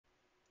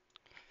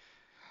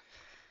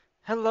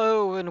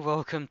Hello and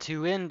welcome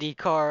to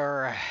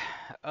Indycar.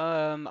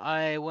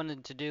 I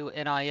wanted to do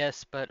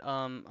NIS, but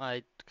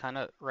I kind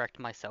of wrecked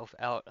myself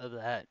out of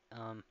that.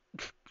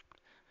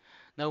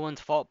 No one's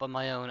fault but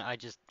my own.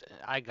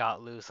 I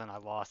got loose and I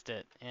lost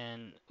it.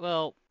 And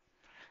well,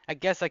 I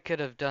guess I could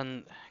have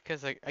done,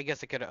 cause I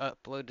guess I could have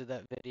uploaded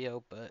that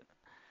video, but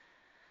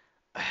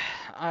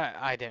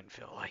I didn't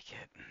feel like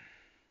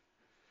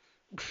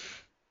it.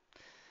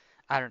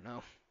 I don't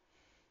know.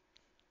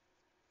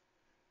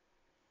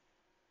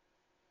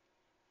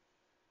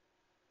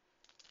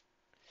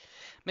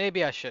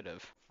 Maybe I should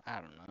have. I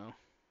don't know.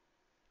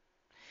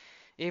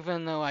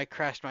 Even though I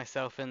crashed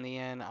myself in the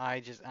end, I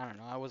don't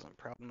know, I wasn't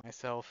proud of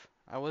myself.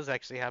 I was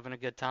actually having a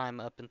good time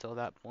up until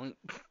that point.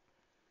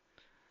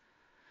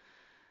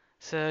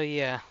 So,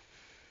 yeah.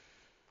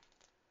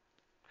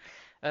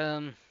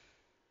 Um,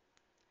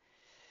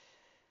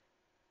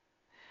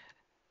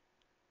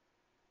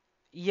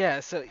 yeah,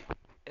 so,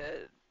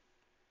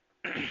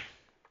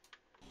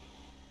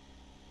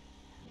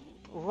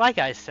 like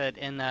I said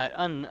in that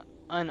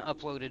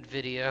unuploaded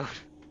video,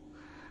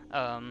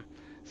 um,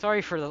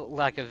 sorry for the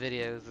lack of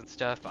videos and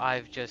stuff.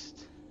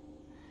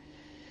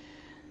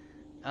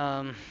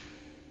 Um,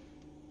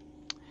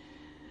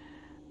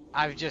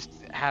 I've just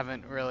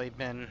haven't really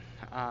been,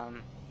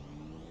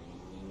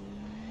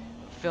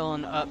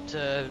 feeling up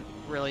to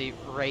really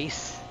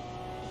race,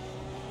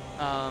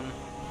 um,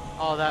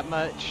 all that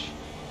much.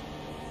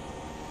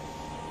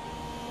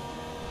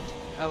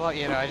 I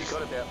You've just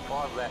got about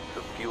 5 laps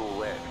of fuel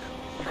left.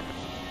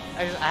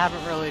 I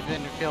haven't really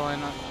been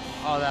feeling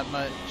all that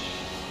much,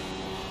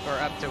 or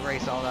up to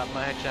race all that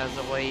much as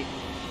of late,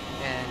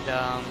 and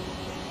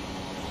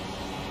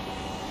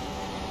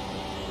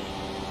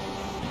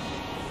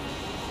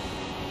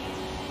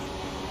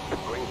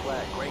Green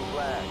flag, green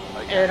flag.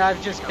 Okay. and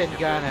I've just been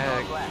going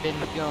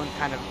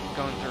kind of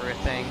going through a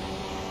thing.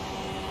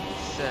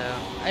 So,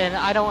 and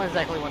I don't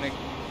exactly want to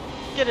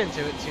get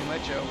into it too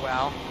much. Oh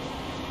wow.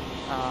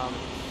 Um,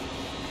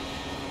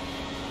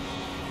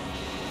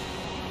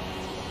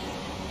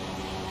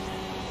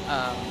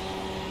 um,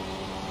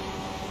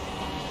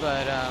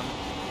 but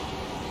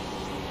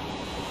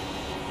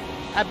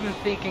I've been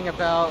thinking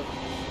about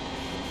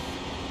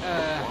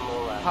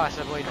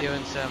possibly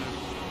doing some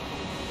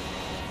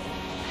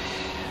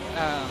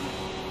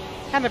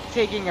kind of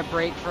taking a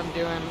break from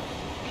doing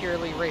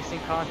purely racing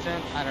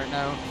content. I don't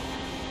know.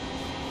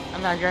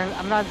 I'm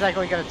not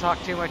exactly gonna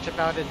talk too much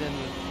about it in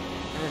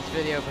this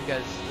video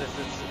because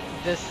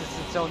this is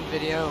its own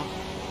video.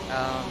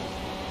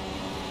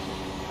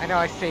 I know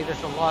I say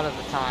this a lot of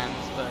the times,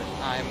 but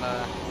I'm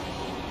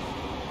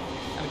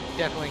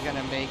definitely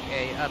gonna make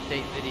a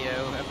update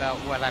video about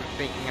what I'm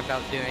thinking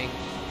about doing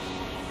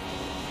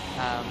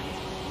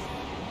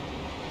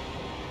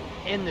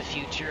in the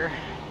future.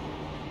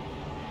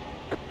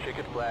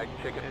 Chicken flag,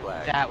 chicken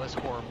flag. That was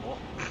horrible.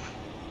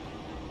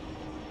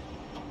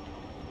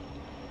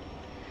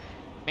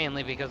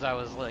 Mainly because I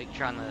was like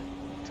trying to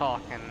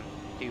talk and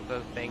do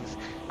both things.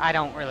 I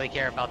don't really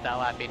care about that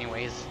lap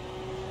anyways.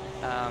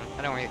 I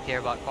don't really care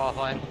about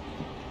qualifying.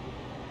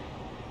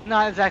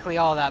 Not exactly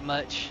all that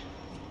much.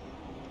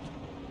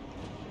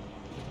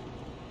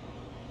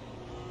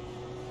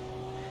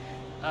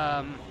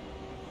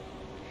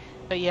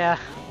 But yeah.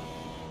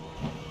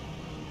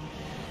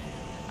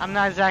 I'm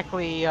not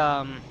exactly,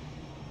 I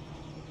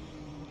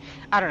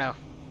don't know.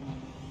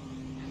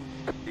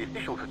 The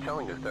officials are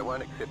telling us they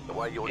won't accept the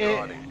way you're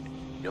driving.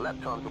 Your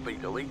lap times will be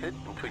deleted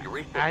until you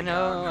reset the car and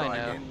try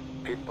again.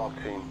 Pit box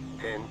in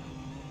 10,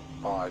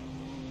 5.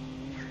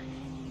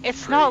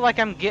 It's 3, not like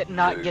I'm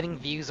not 2, getting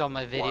views on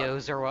my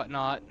videos or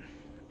whatnot.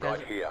 Right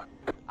here.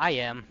 I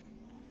am.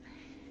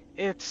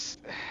 I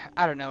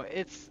don't know,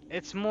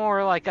 it's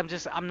more like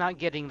I'm not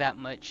getting that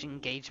much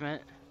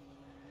engagement.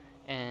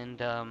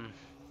 And,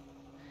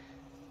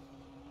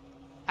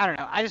 I don't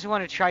know, I just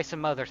want to try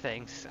some other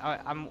things.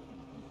 I'm,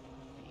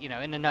 in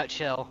a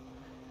nutshell,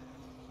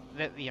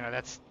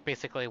 that's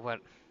basically what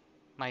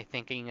my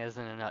thinking is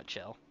in a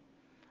nutshell.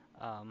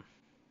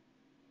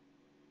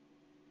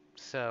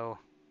 So,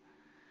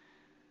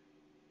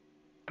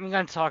 I'm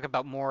going to talk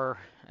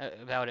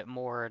about it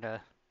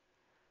more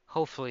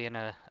hopefully in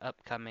a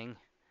upcoming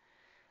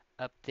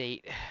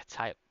update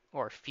type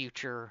or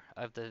future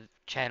of the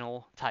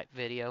channel type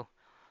video.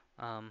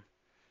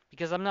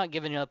 Because I'm not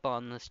giving up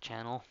on this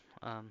channel.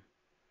 I'm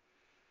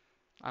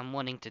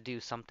wanting to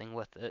do something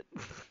with it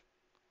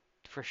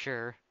for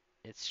sure.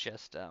 It's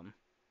just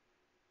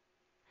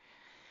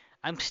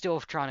I'm still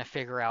trying to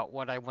figure out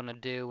what I want to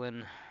do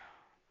and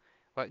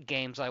what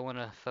games I want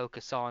to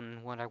focus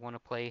on, what I want to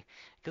play.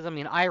 Because I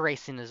mean,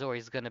 iRacing is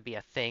always going to be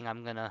a thing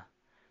I'm going to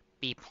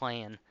be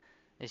playing.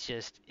 It's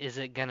just, is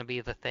it going to be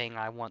the thing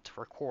I want to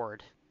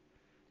record?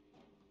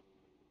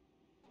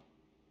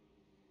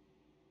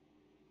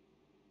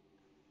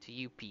 To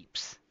you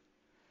peeps.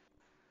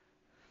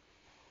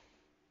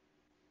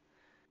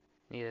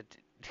 Needed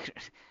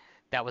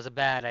that was a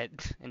bad. I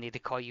need to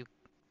call you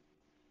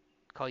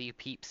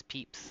peeps.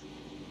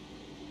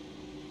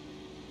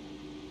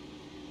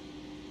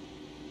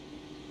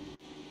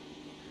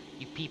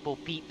 You people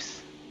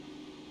peeps.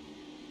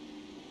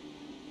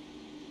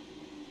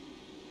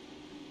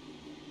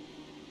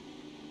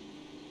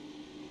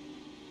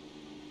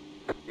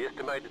 The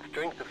estimated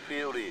strength of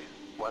field is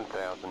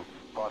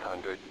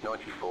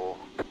 1,594.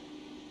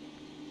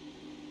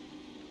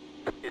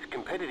 It's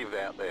competitive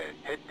out there.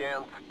 Head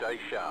down, stay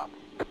sharp.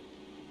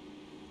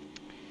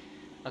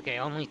 Okay,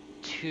 only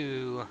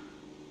two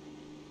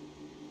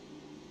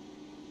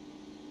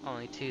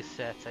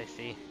sets, I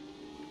see.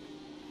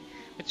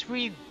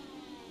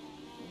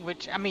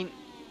 Which, I mean,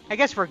 I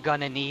guess we're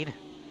gonna need.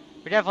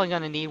 We're definitely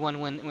gonna need one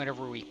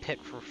whenever we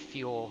pit for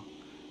fuel,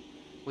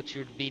 which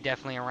would be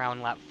definitely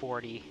around lap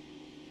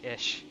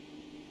 40-ish.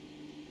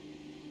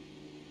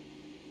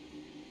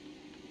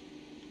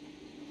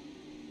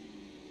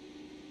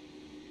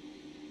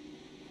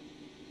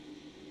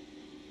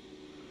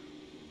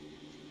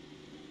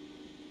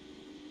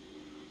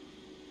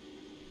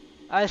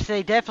 I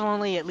say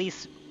definitely at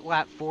least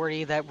lap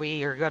 40 that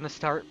we are gonna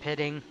start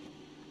pitting.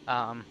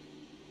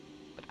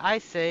 But I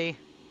say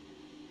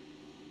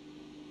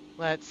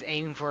let's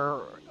aim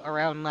for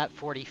around lap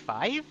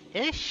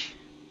 45-ish?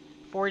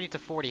 40 to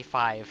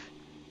 45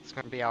 is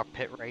going to be our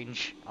pit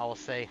range, I'll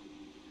say.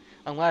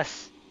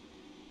 Unless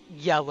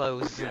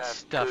yellows and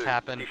stuff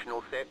happen.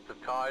 Additional sets of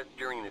tyres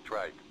during this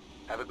race.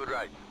 Have a good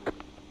race.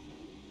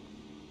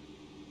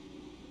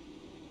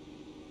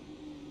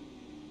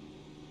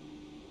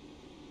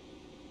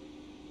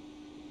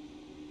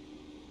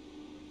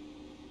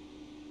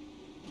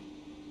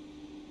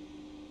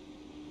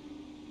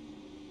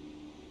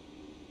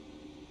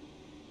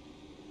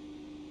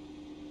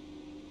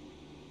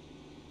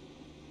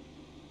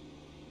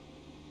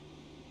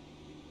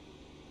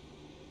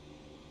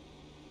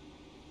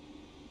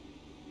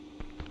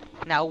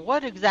 Now,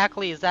 what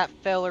exactly is that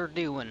feller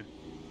doing?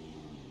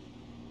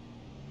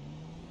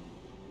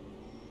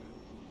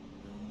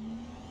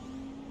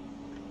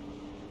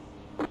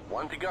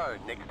 One to go.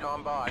 Next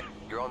time by.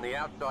 You're on the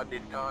outside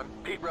this time.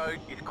 Pit road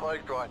is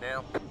closed right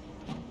now.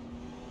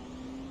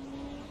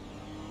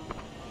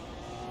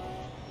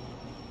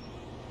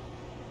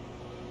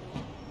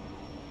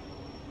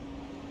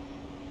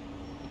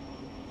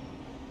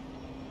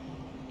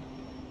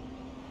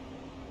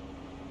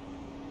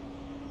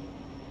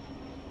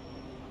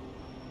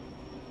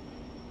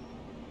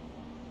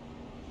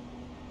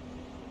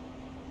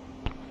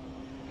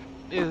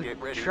 Dude,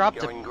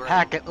 dropped a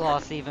packet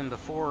loss even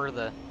before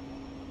the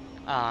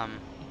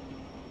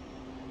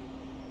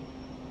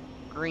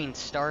green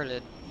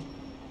started.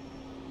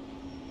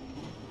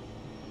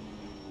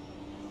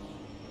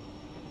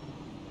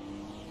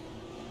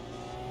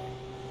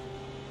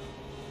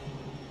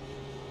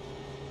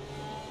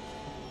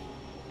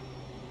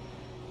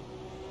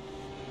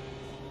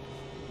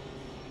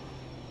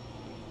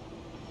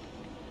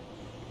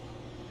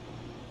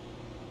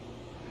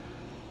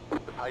 The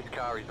pace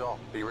car is off.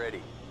 Be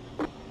ready.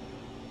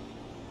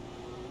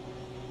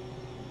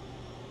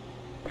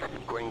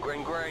 Green,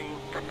 green, green.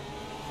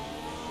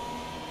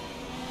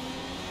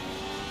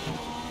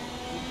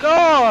 Go!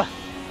 Car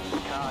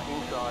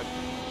inside.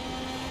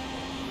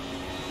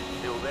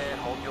 Still there,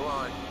 hold your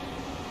line.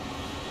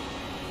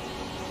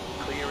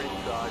 Clear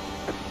inside.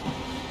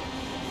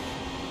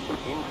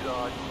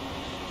 Inside.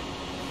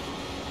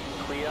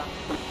 Clear.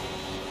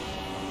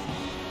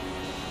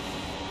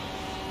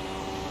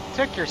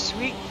 Took your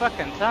sweet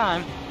fucking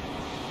time.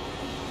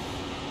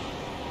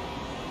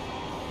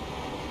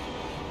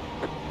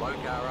 Low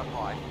car up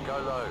high. Go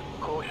low.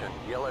 Caution.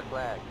 Yellow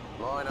flag.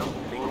 Line up.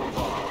 Single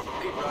file.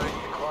 Pit road is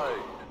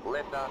closed.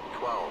 Letter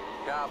 12.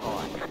 Car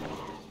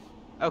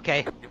by.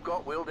 Okay. You've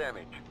got wheel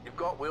damage. You've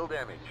got wheel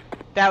damage.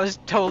 That was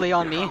totally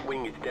on Your me. front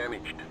wing is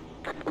damaged.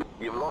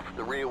 You've lost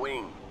the rear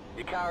wing.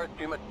 Your car has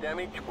too much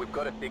damage. We've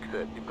got to fix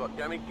it. You've got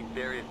damage in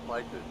various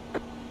places.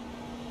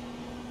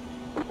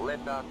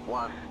 Letter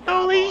 1.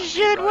 Holy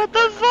shit, what the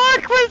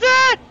fuck was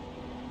that?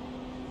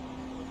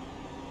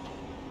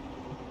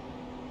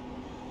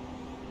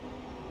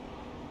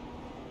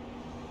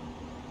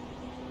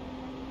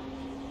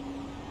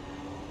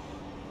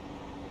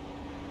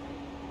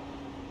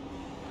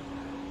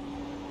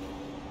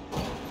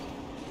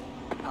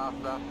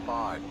 Pasta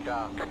 5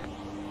 car.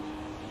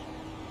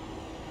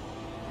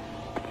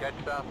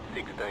 Catcher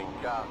 16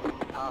 car.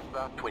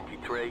 Pasta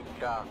 23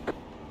 car.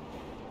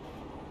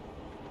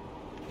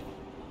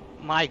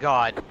 My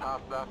god.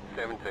 Pasta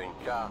 17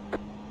 car.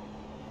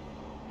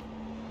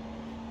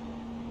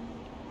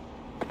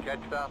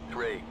 Catcher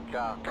 3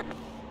 car.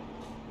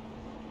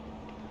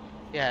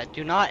 Yeah,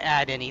 do not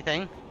add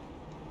anything.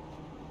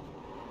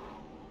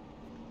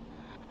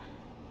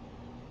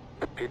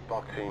 Pit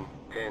boxing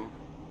 10.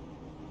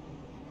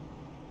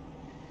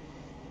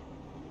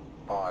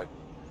 5.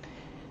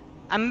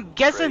 I'm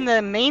guessing 3,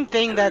 the main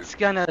thing 2, that's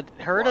gonna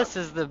hurt 1. us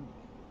is the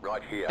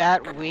Right here.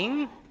 bat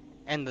wing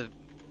and the,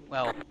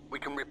 well, We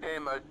can repair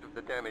most of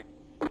the damage.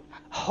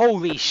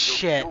 holy You'll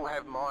shit. still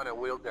have minor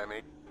wheel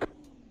damage.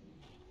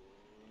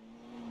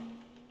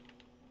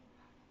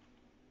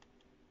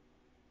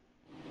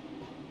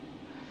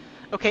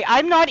 Okay,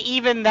 I'm not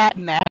even that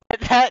mad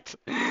at that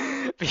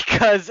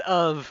because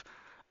of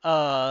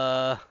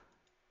Uh,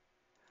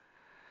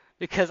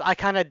 because I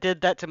kind of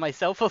did that to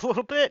myself a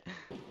little bit.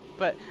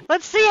 But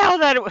let's see how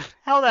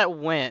that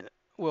went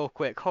real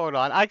quick. Hold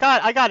on. I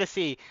got to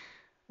see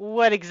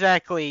what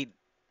exactly.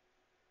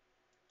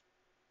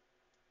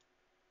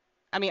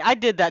 I mean, I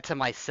did that to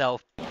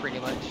myself pretty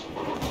much.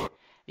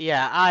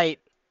 Yeah, I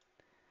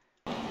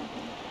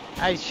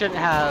shouldn't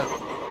have.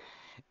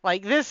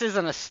 Like, this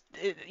isn't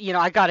you know,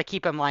 I got to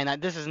keep in mind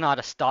that this is not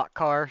a stock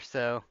car,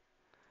 so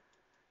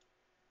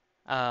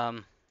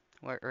um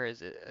where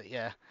is it?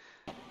 Yeah.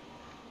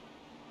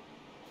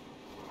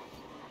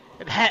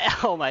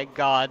 Oh my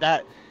god,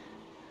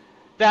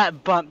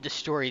 that bump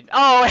destroyed.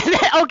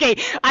 Oh, okay.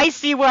 I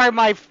see where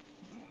my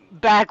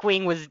back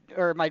wing was,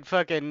 or my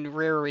fucking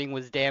rear wing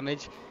was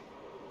damaged.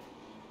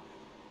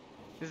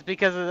 It's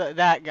because of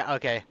that guy.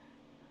 Okay.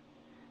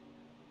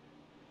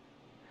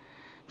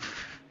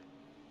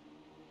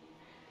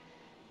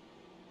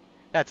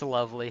 That's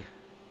lovely.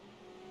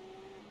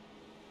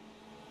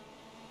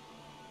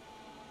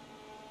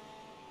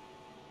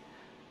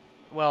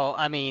 Well,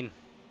 I mean,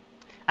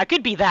 I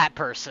could be that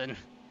person.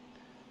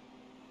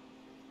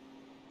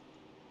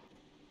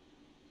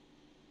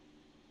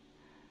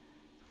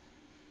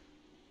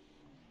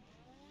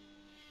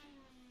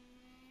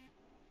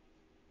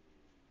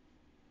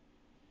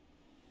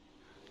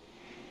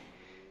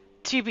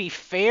 To be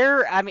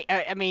fair, I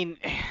mean,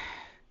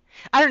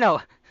 I don't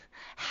know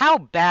how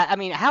bad. I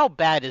mean, how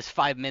bad is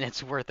 5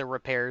 minutes worth of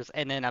repairs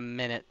and then a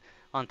minute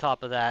on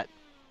top of that?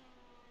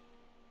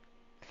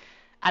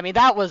 I mean,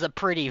 that was a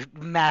pretty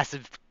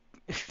massive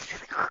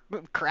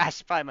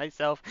crash by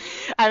myself.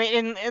 I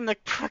mean, and the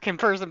fucking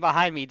person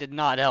behind me did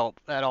not help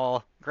at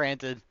all.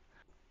 Granted.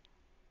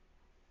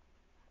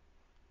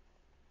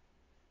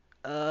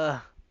 Uh,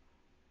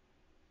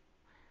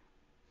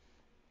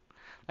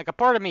 like a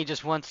part of me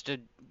just wants to,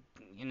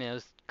 you know,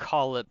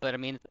 call it, but I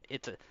mean,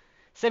 it's a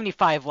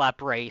 75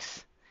 lap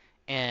race,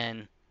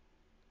 and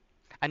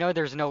I know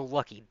there's no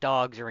lucky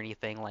dogs or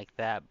anything like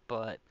that,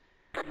 but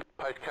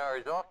Post car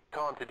is off.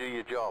 Time to do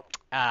your job.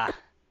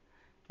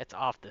 it's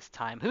off this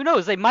time. Who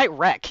knows? They might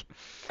wreck.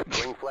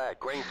 Green flag.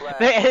 Green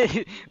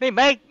flag. They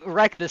might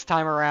wreck this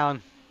time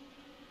around.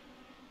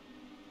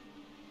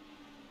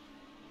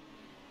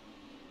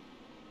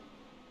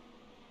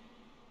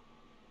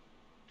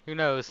 Who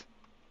knows?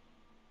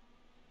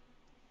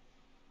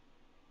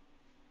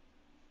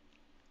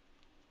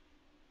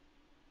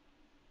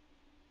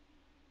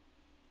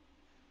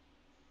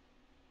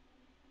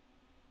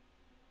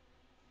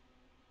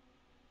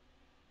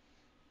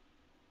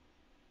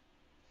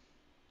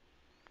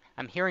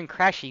 I'm hearing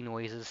crashing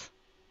noises.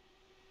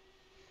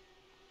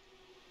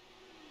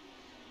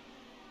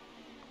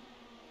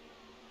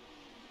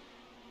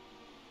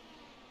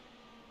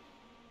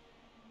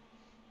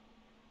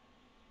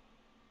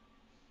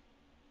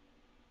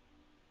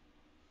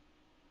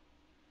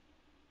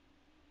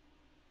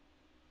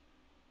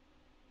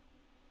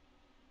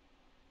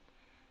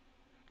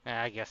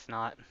 I guess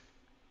not.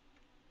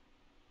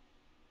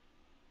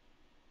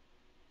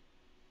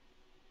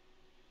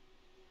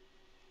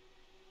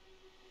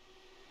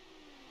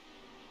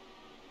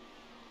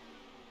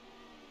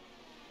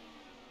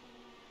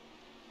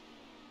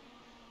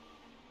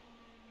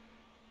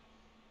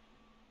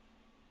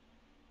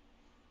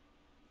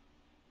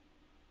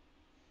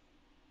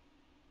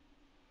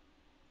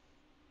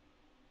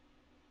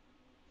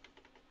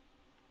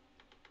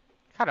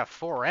 Got a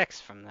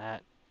 4x from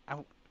that. I,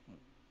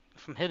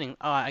 from hitting.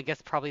 I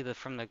guess probably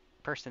from the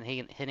person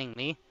hitting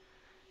me.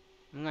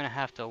 I'm gonna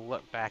have to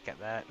look back at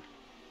that.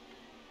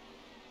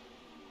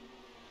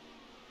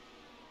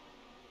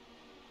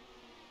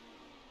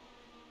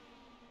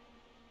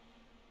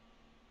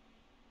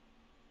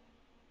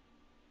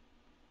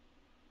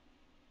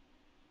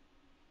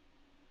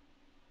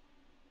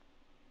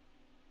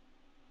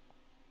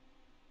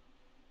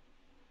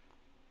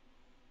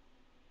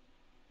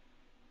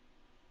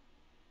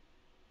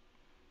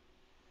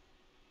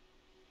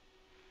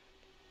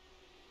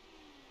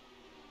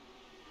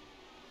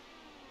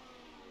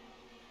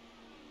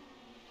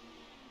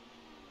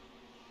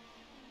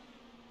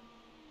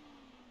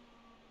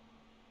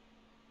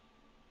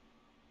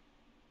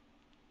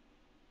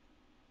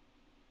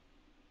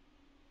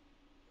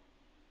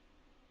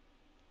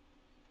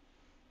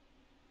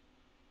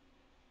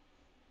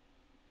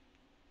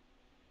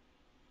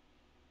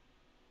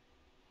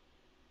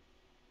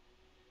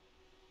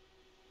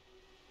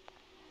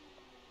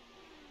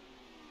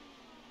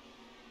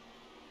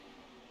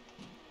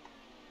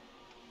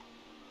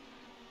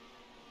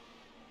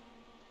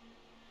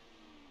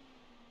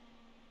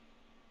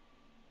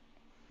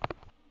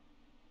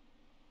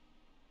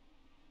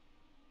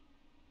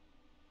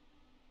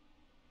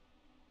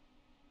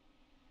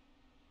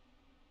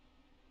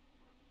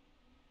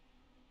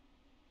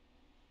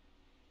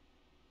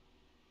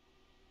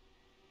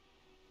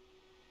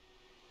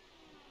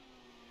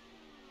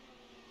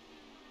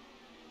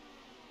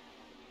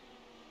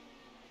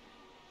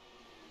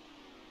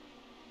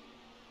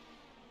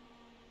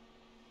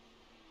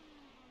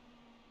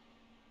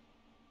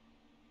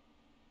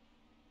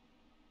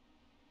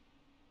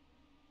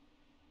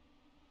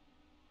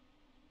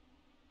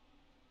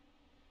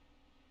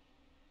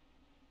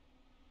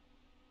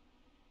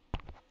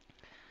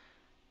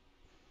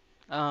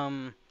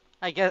 I'm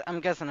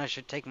guessing I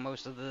should take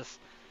most of this.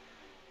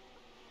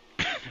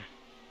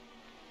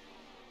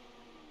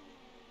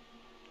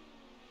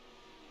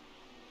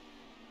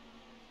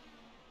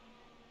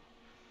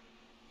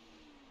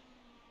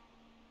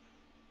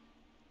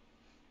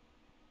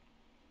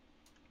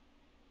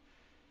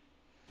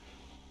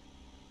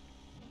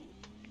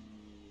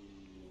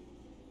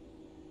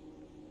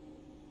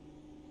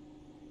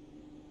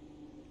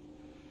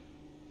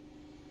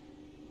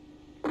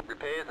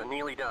 Repairs are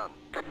nearly done.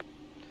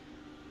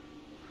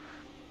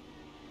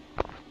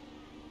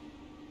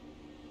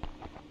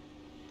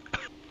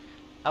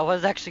 I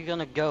was actually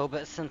gonna go,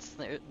 but since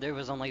there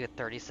was only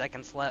 30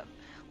 seconds left,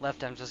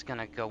 I'm just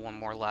gonna go one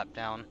more lap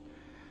down.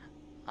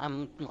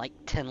 I'm like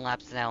 10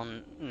 laps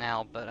down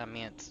now, but I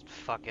mean, it's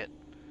fuck it.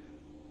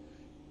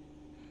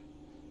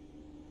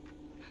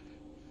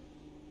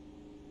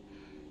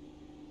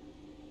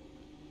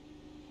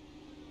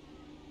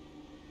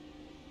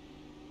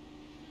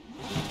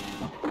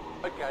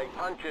 Okay,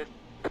 punch it.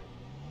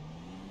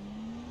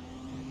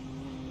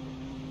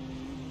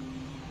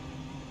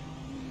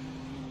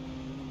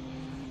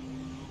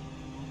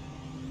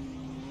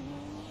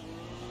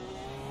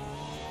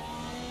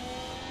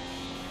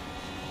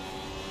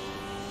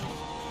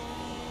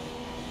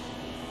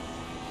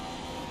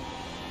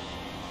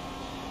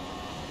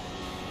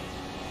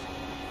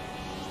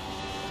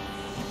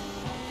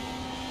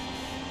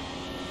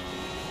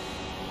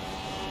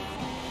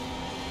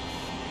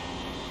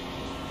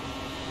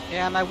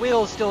 Yeah, my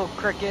wheel's still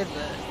crooked,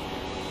 but...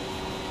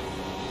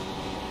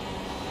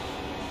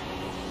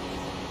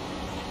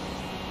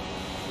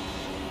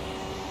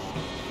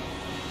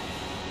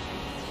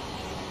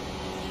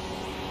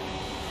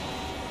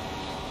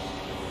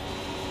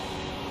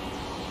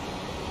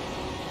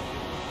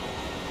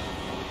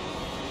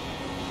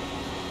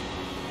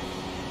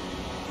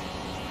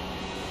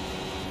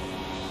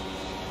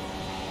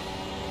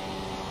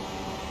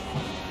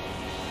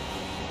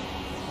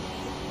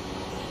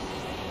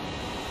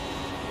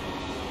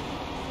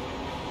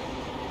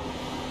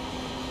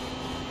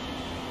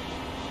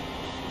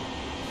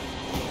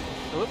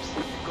 Oops.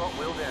 You've got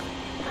wheel damage.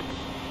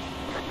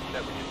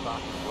 That was your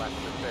fastest lap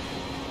of the session.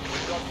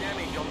 We've got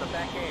damage on the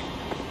back end.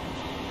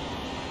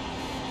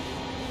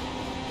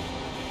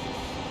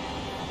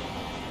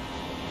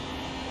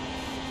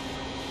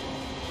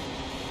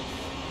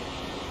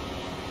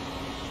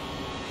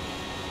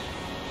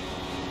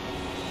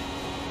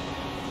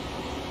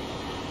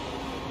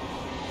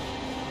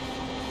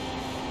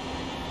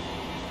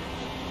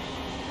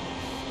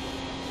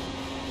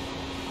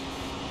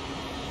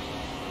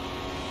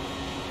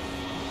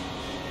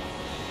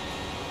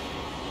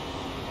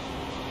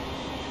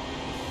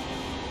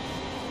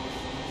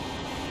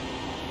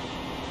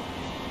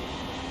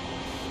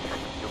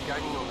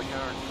 Gaining on the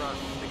car in front.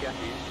 The gap is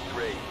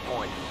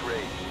 3.3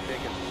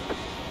 seconds.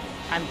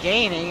 I'm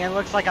gaining, it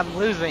looks like I'm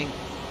losing.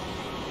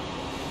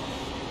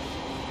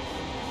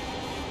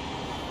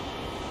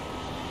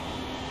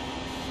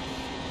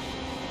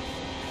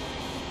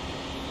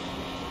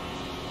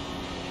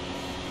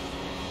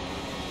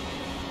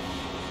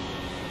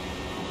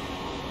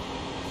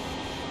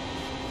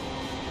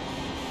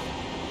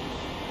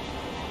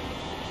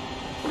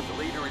 The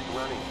leader is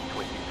running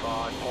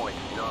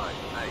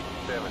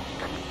 25.987.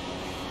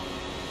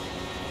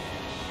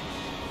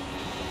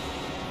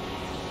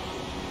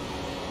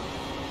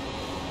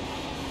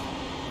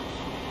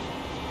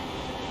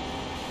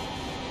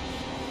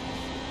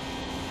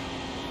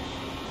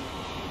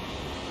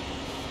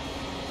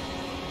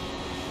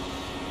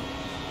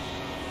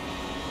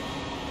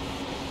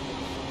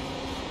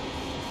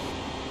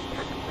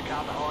 The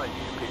car behind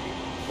you, Piggy.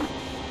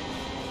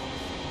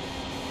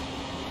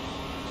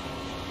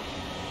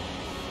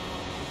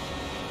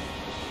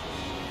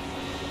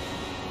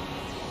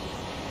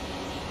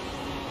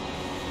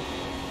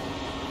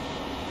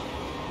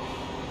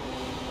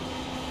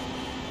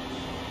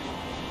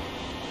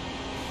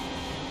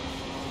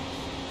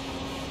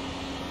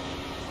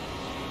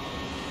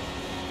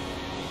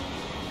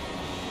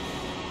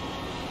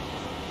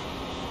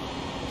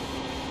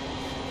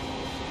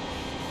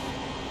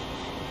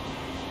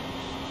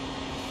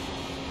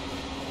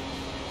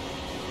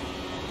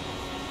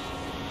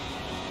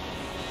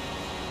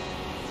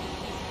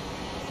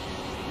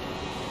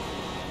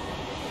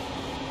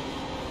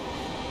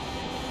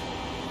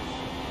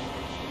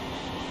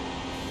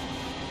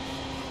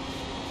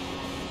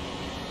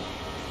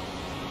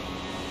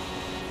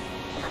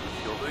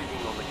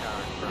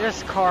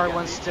 This car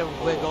wants to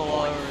wiggle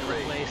all over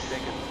the place.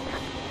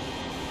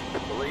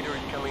 The leader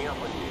is coming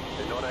up on you.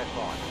 They're not at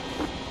fight.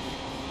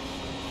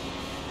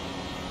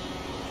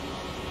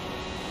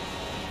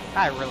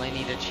 I really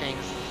need to change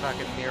the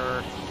fucking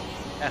mirror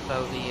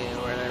FOV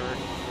or whatever.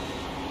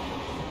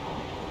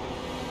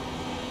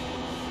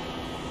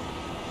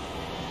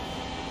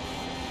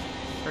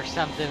 Or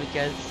something,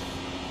 because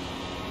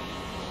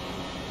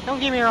don't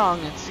get me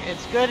wrong,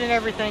 it's good and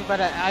everything, but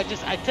I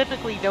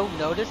typically don't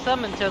notice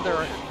them until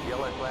they're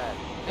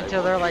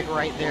like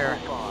right there.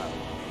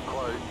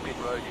 Closed, pit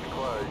road is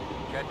closed.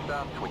 Catch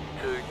up,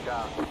 22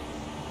 car.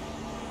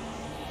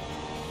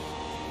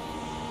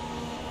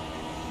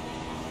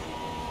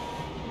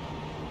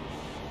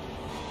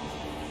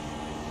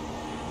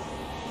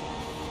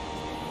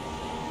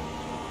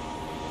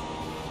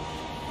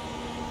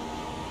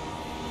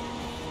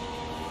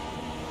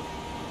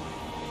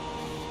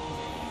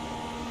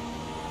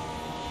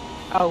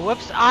 Oh,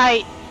 whoops,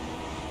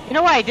 you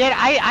know what I did?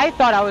 I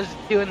thought I was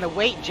doing the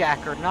weight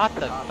jacker, not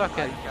the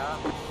fucking...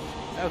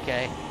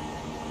 Okay.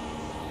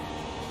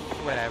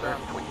 Whatever.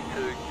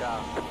 22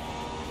 car.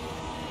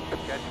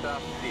 Catch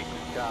up 6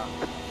 car.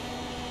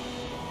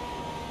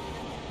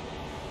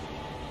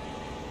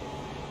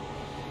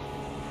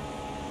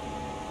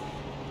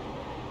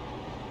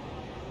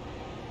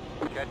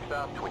 Catch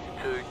up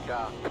 22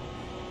 car.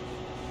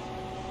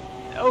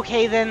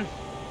 Okay then.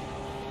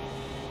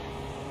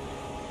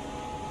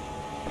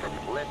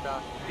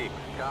 Letter 6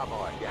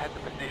 carbide. You had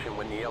the position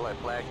when the yellow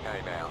flag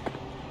came out.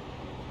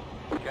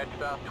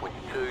 Catch up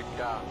 22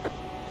 car.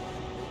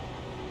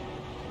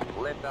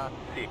 Letter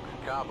 6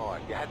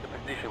 carbide. You had the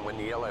position when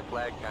the yellow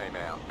flag came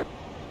out.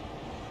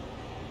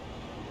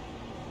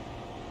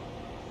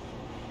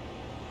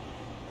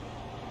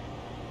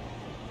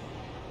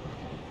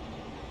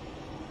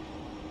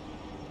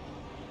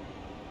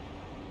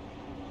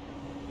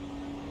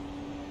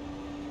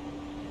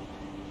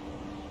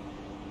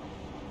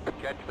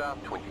 Catch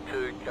up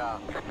 22 car.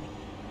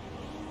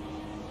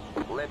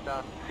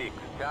 Letter 6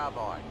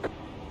 carbide.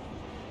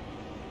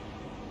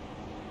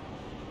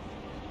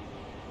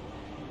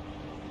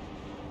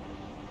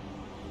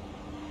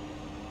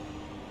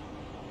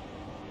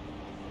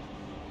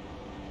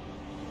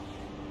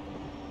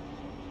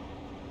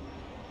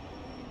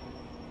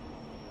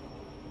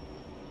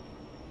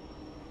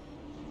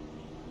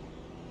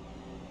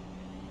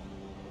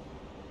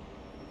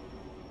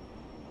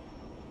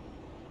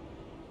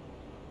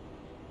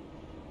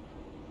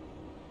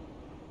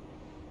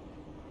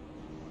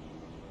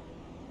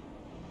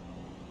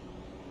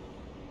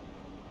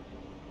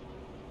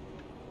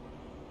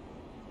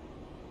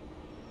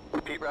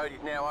 Pit road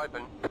is now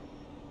open.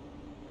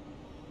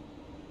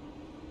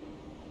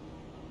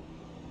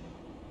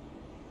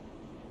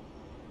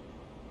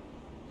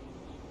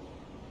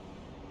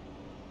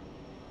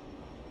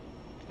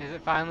 Is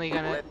it finally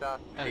gonna... Letter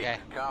 6 Okay.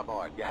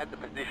 carbide. You had the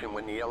position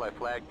when the yellow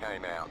flag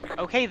came out.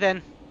 Okay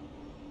then.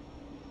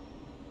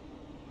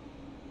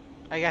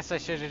 I guess I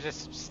should have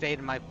just stayed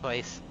in my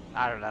place.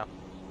 I don't know.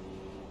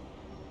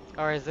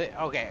 Or is it...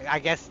 Okay,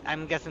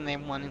 I'm guessing they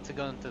wanted to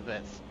go into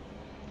this.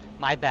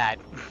 My bad.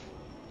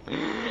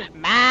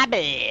 My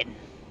bad.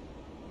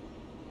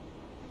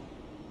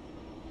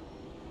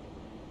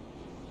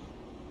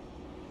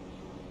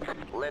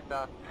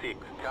 Letter 6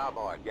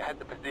 carbide. You had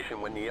the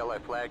position when the yellow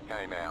flag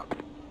came out. What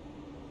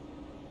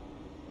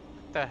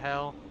the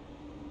hell?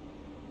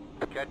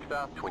 Catch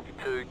up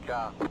 22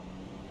 car.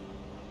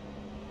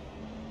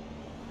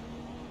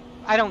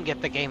 I don't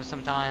get the game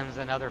sometimes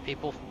and other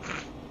people.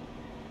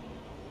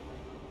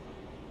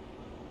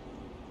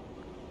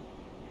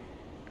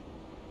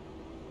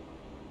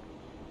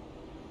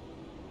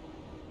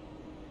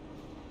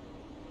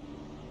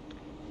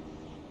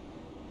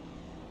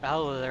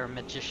 Hello there,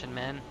 magician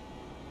man.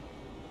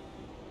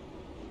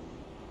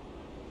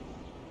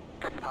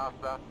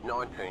 Pasta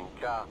 19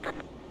 car.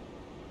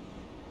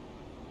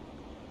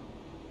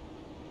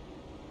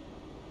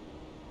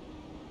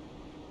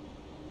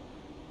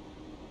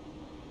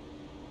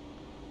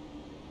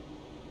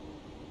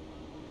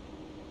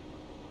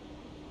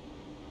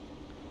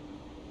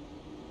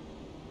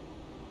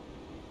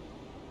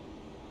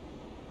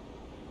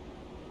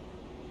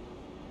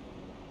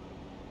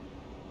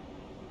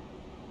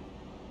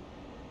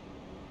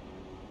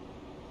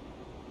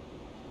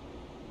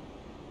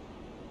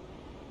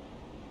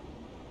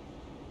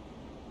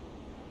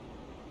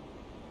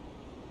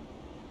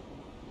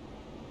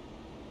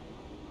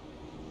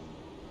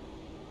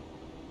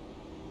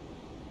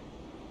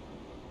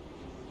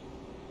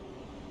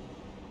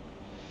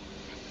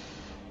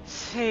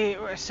 See,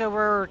 so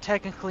we're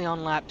technically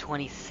on lap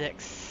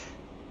 26.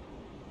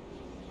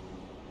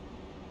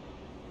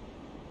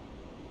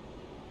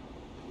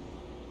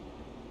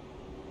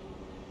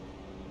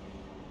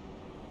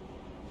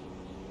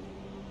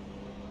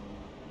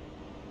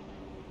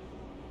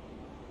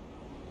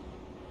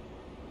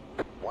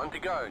 One to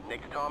go.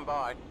 Next time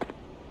by.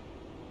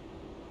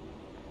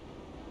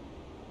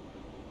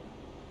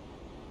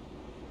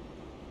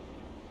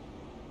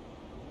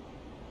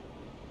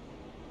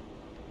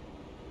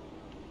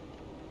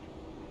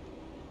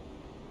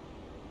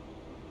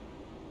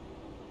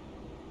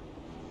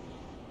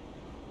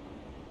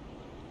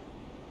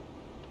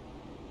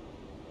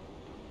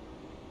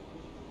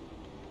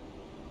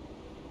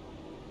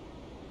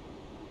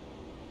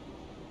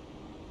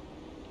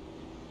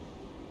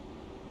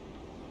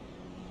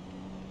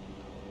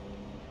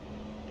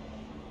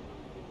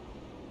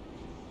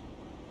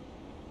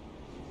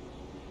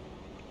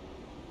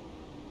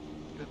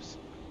 Oops.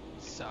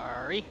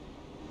 Sorry.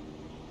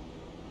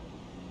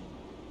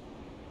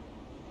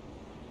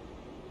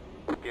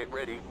 Get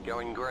ready.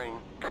 Going green.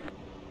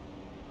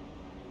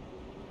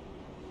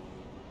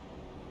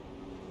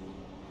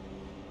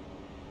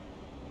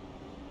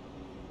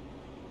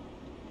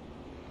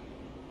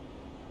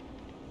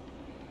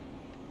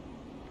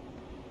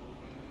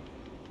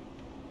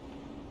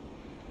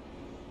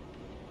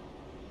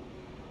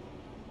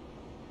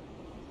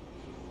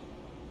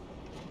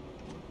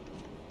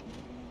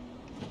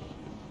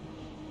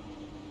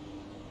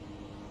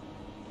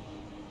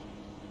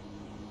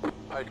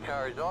 Post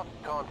car is off,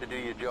 time to do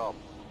your job.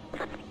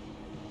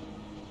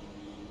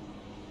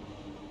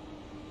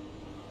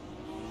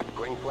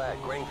 Green flag,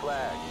 green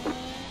flag.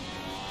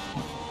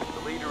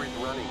 The leader is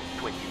running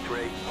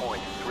 23.318.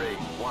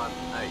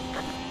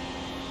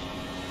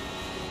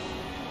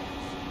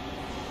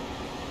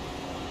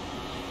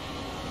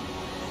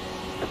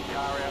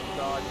 Car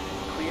outside,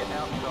 clear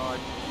outside,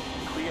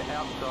 clear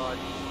outside.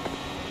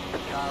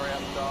 Car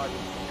outside,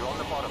 you're on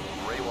the bottom,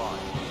 rewind.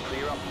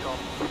 Clear up top,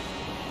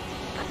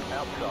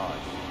 outside.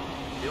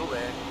 Still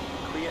there,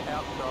 clear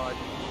outside.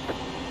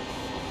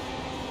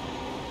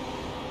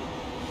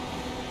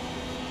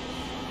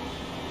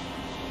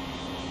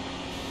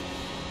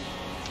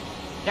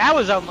 That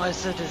was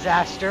almost a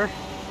disaster.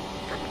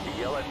 The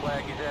yellow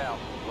flag is out.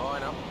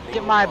 Line up.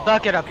 Get my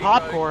bucket of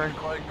popcorn.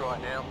 Closed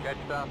right now. Catch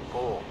start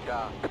 4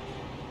 car.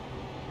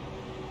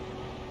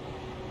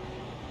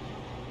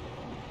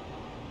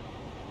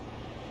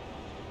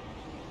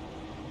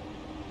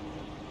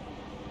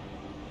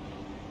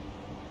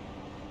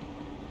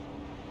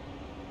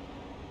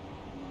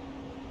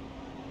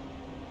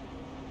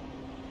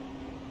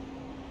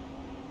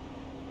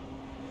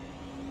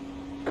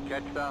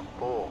 Catch start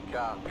 4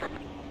 car.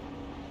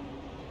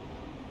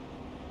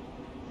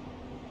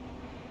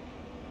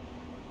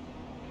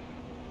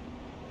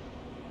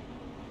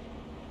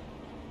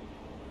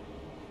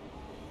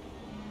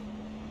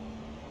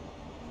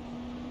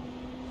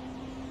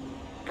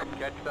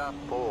 Catch start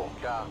 4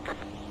 car.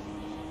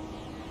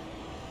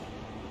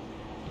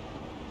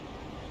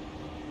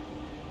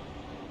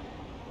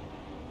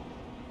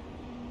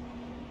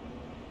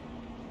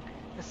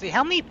 Let's see,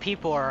 how many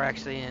people are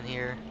actually in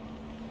here?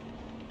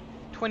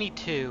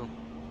 22.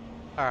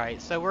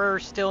 Alright, so we're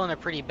still in a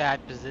pretty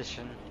bad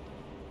position.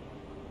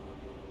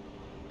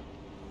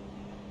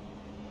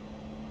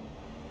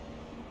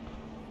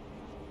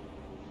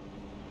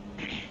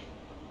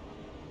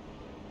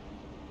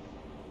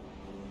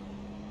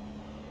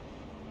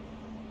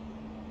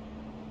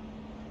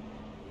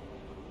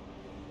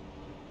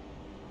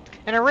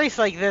 In a race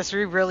like this,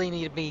 we really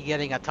need to be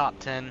getting a top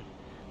 10,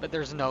 but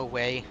there's no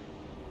way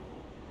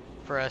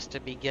for us to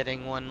be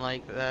getting one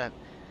like that.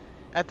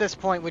 At this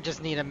point, we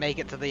just need to make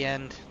it to the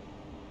end.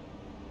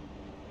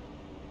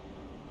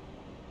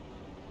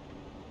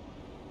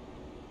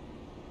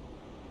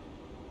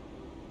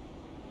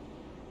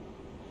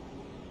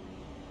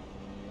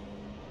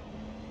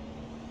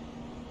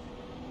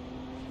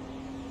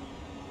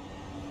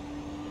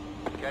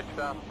 Catch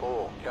start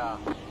 4 car.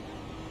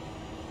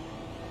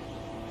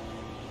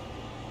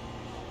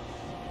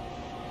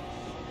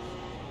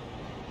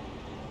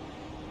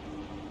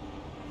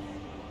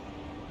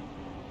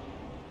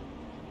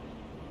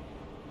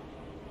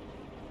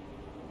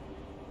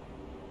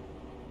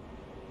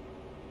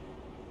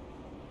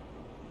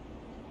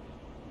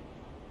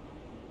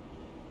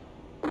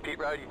 Pit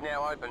road is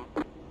now open.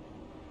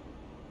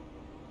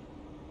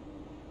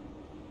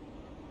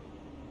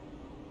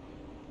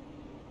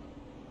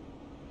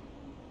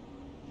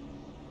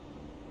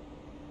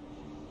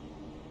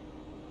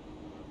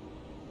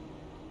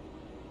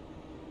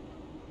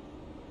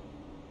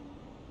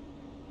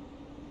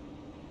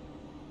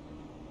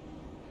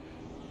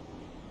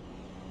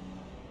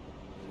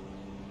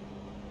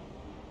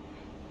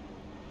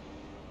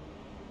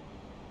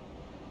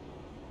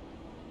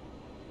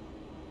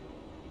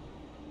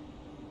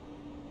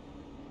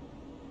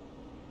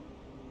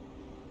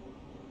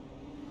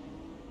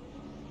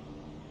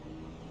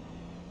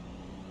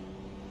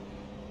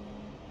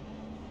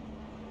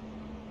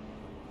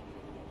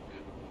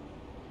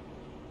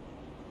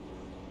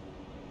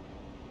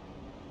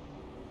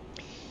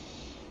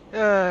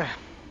 Uh...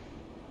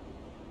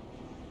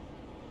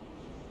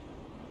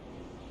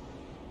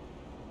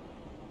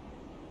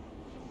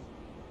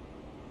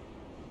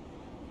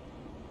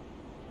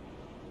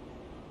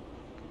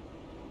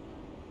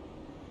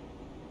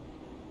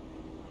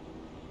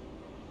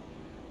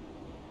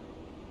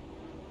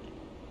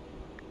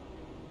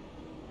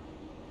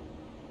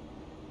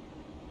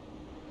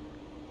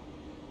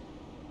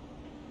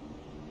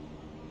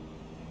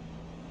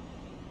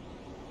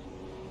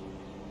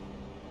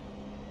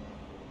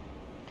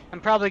 I'm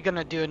probably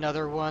gonna do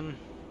another one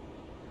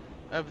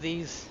of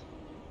these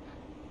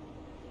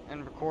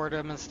and record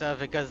them and stuff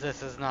because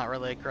this is not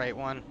really a great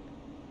one.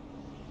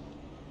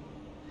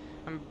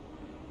 I'm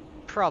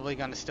probably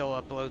gonna still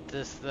upload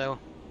this though.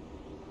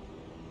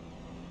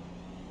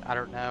 I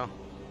don't know.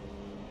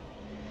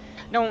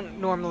 I don't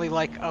normally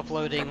like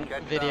uploading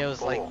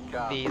videos like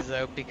these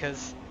though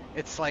because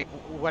it's like,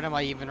 what am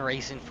I even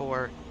racing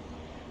for?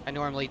 I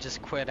normally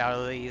just quit out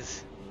of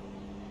these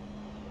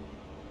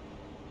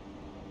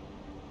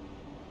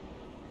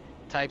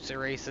types of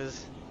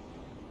races.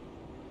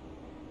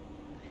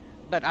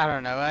 But I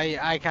don't know,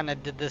 I kind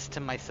of did this to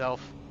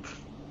myself.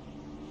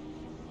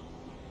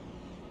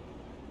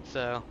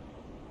 So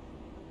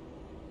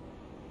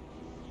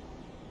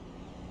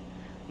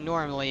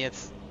normally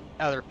it's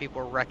other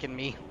people wrecking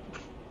me.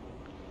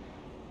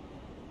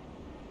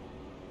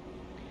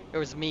 It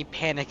was me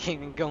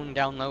panicking and going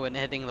down low and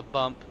hitting the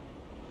bump.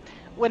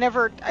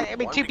 whenever, I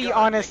mean, One to to be go.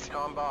 honest, Next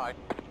time by.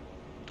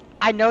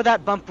 I know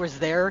that bump was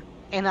there,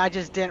 and I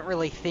just didn't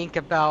really think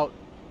about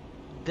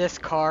this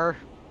car,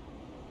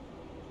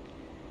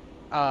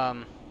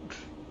 and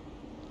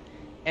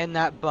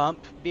that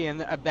bump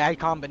being a bad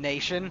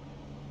combination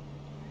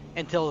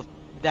until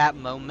that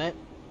moment.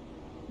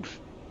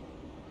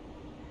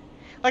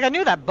 Like, I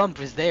knew that bump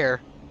was there.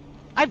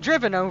 I've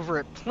driven over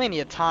it plenty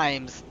of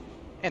times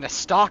in a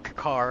stock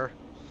car.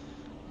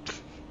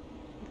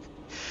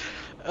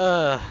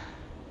 uh...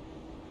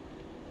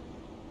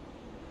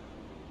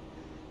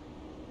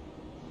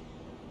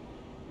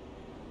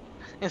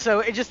 And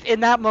so, it just, in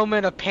that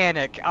moment of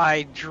panic,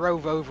 I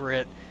drove over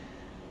it.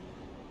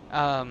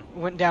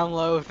 Went down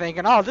low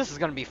thinking, oh, this is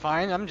going to be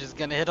fine. I'm just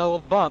going to hit a little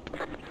bump.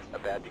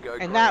 About to go And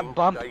green. that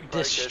bump Stay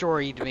focused.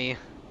 destroyed me.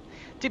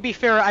 To be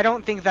fair, I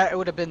don't think that it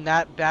would have been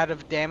that bad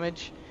of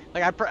damage.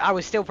 Like, I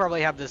would still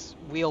probably have this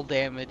wheel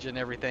damage and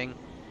everything.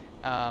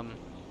 And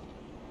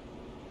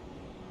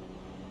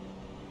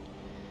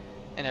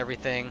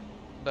everything.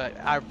 But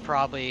I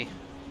probably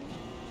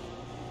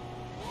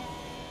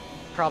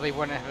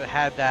wouldn't have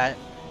had that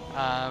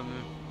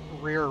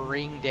rear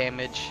ring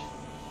damage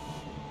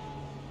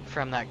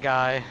from that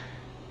guy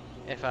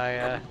if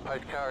I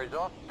Post car is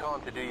off.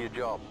 Time to do your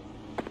job.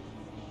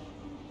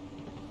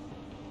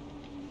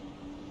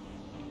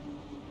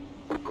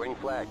 Green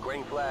flag,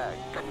 green flag.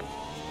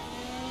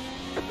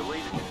 The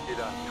lead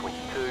consider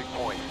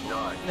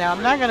 22.9. Now,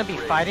 I'm not going to be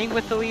fighting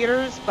with the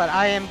leaders, but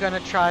I am going to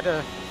try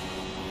to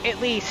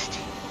at least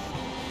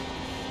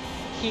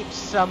keep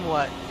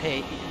somewhat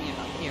pace.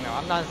 You know,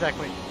 I'm not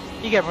exactly.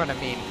 You get what I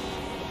mean.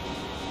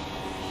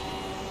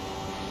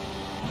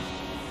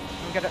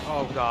 I'm gonna.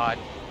 Oh God.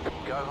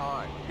 Go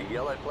high. The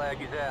yellow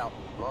flag is out.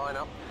 Line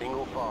up,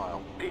 single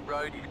file. Pit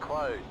road is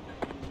closed.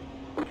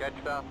 Catch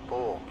the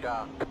 4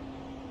 car.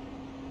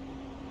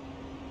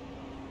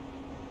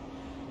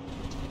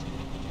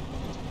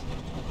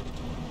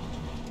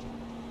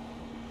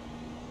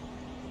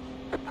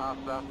 Pass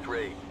the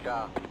 3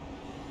 car.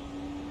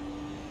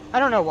 I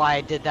don't know why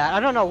I did that.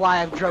 I don't know why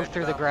I drove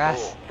through the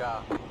grass. 4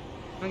 car.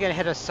 I'm gonna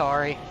hit a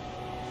sorry.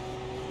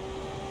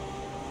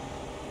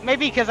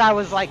 Maybe because I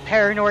was like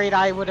paranoid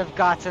I would have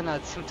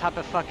gotten some type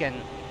of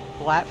fucking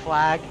black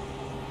flag.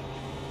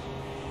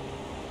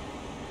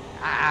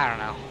 I don't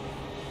know.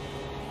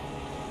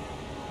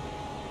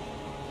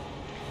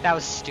 That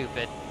was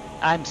stupid.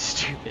 I'm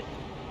stupid.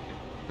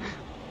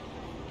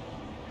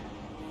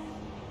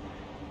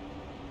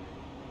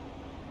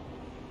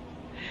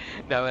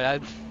 No,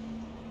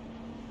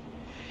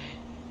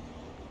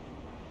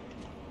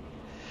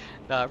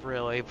 not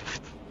really,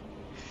 but...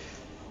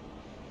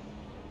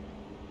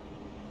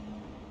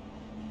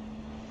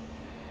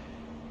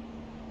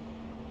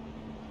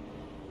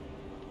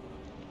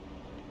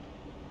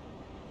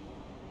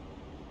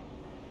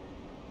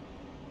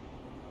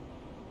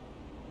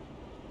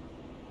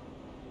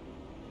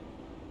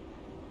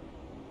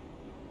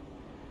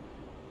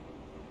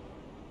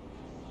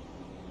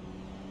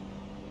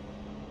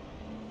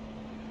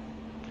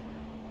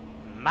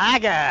 My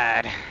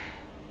God!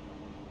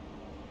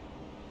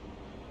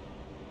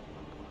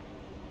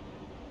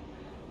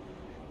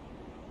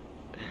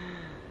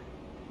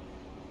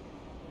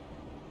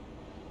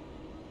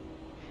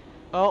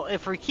 Well,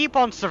 if we keep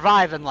on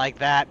surviving like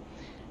that,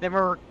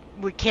 then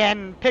we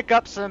can pick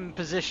up some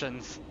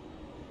positions.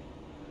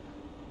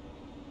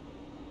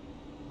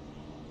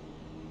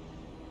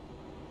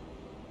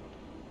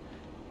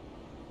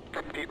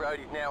 Pit road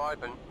is now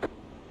open.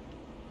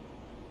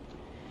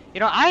 You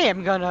know, I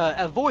am gonna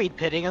avoid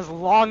pitting as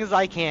long as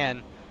I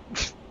can.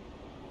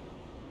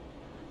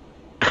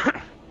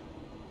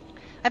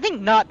 I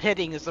think not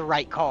pitting is the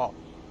right call.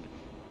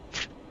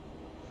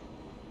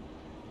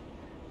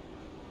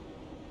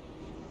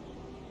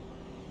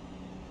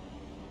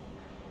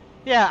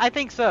 Yeah, I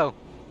think so.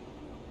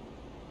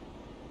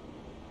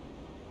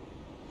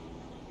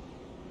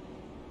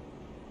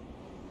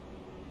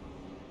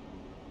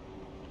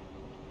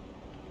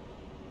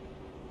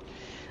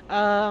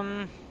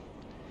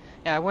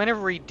 Yeah,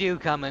 whenever we do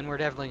come in, we're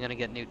definitely gonna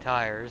get new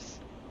tires.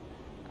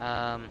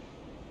 Yeah,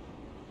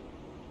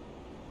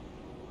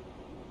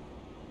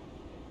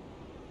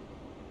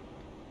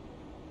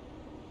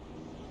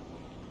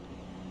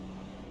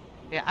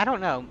 I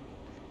don't know.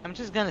 I'm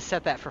just gonna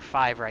set that for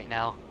 5 right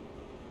now.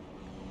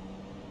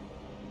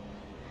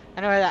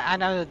 I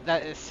know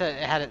that it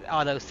had it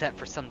auto set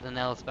for something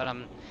else, but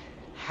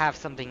have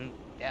something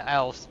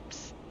else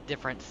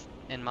different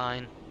in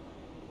mind.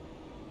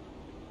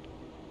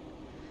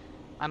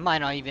 I might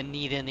not even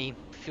need any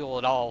fuel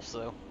at all,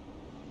 so.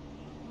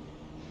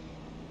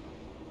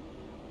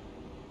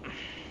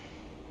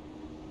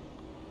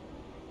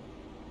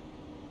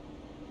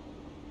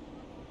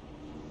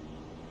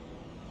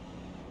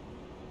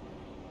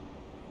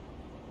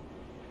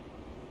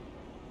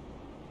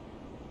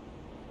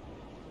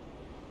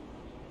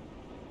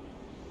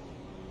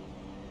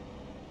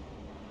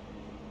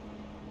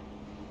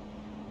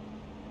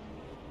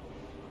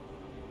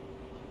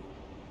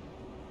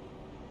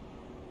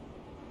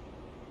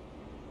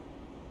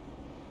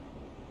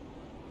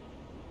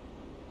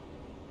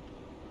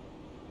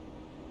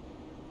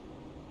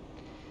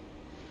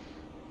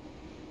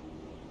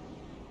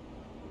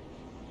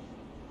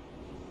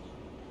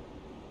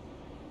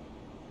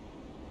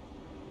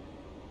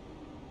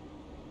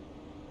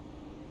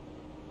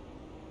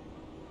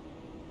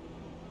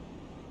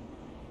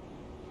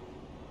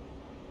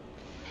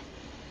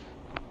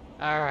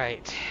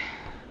 Alright.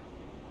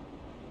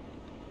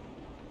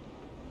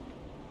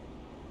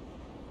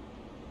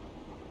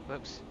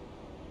 Whoops.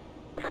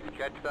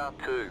 Catch star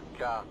 2,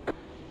 car.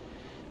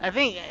 I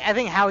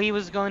think how he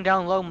was going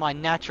down low, my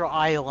natural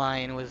eye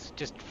line was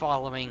just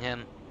following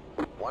him.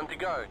 1 to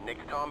go,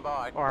 next time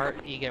by. Or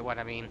you get what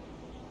I mean.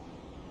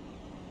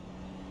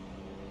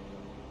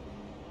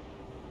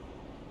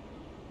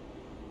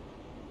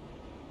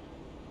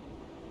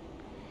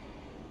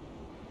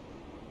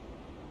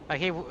 Like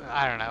he,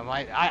 I don't know.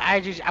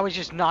 I was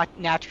just not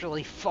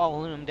naturally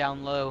following him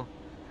down low.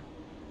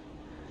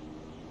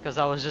 Because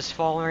I was just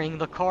following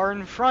the car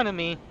in front of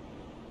me.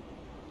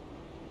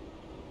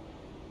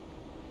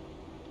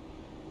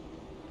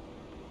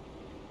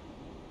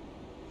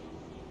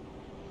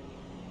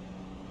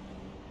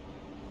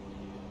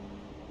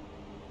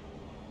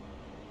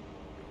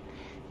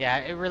 Yeah,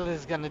 it really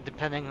is gonna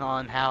depending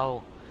on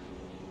how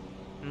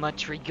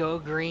much we go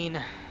green.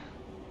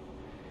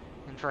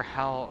 And for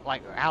how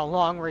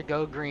long we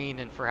go green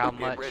and for how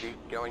much. Get ready,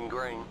 going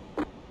green.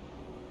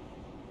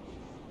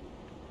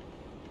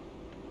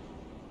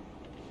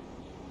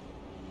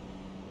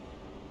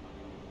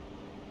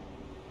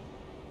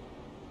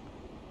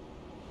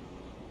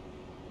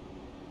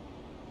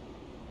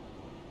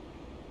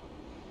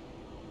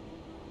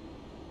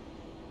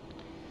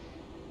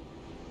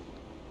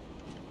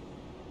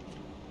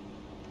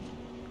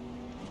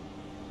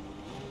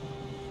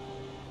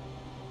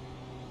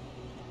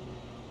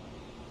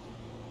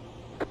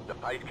 The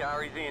pace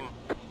car is in.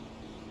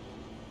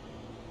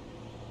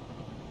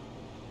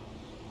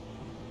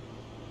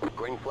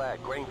 Green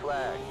flag, green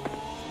flag.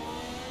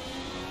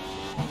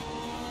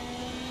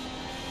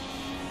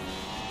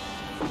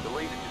 The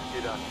leader just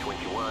did a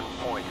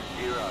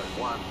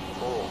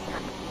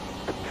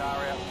 21.014.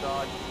 Car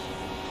outside.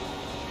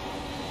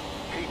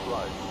 Keep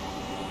low.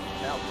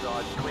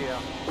 Outside, clear.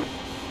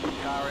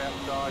 Car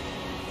outside.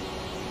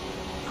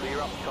 Clear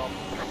up top.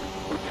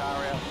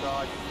 Car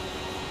outside.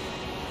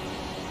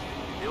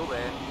 Still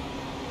there.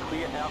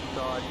 Clear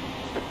outside.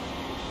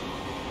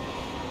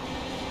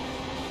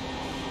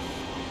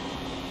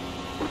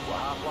 We're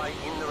halfway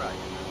in the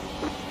race.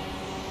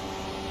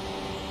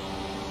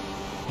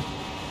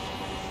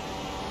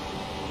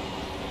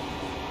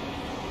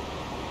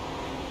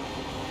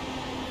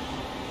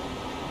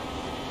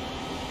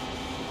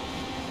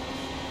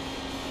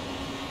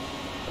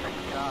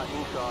 Car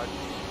inside.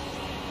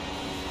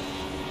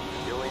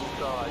 Still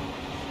inside.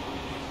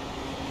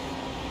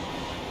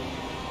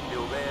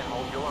 Still there,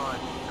 hold your line.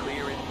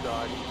 Clear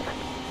inside.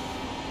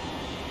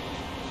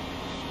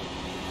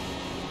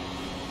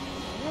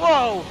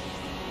 Whoa!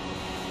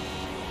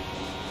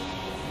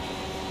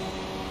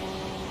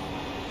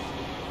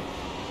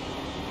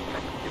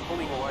 You're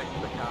pulling away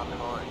from the car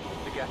behind.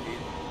 The gap is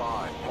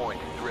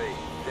 5.3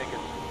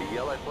 seconds. The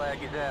yellow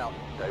flag is out.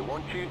 They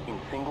want you in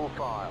single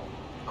file.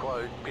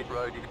 Closed, pit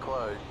road is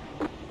closed.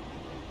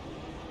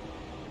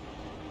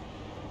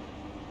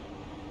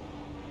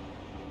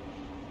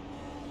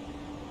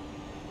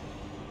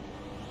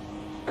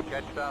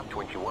 Catch star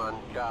 21,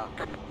 car.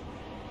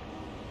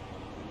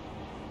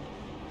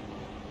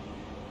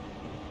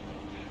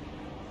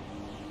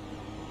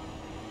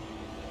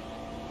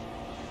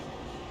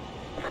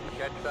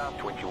 Catch star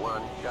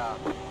 21, car.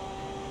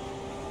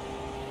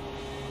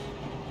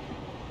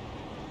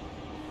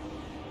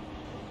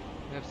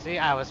 See,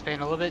 I was paying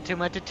a little bit too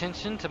much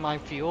attention to my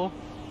fuel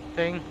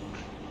thing.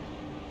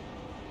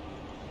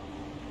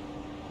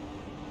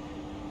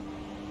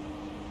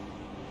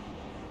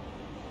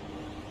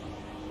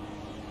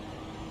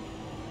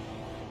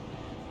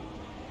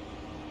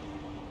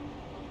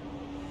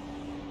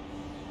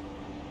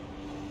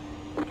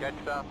 Catch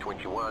star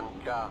 21,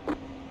 car.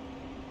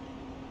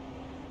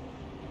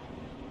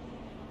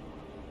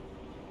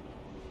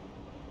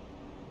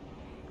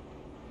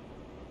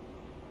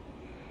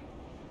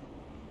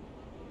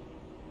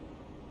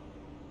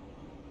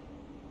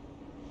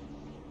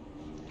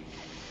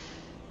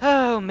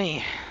 Oh,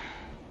 me.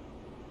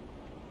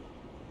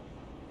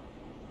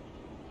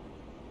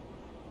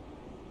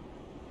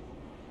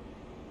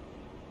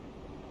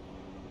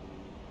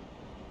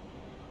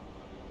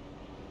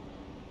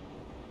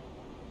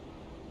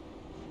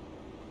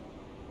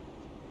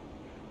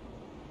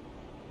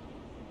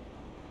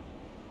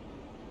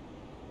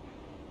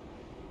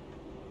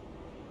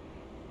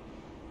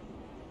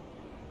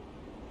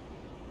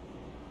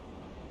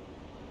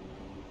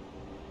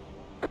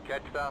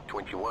 Catch star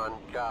 21,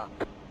 car.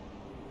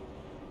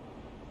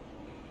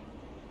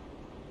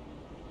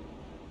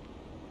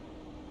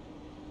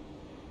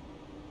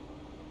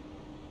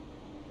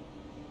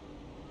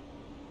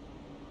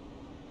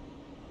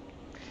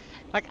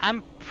 Like,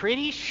 I'm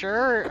pretty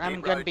sure I'm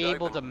Pit gonna be road's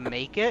able to open.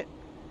 make it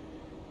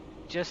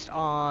just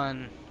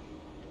on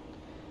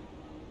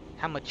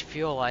how much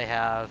fuel I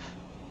have.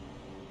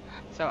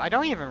 So I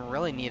don't even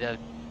really need a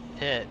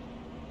pit.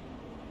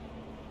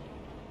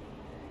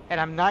 And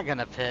I'm not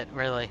gonna pit,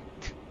 really.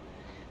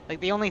 Like,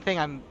 the only thing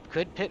I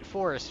could pit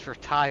for is for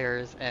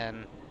tires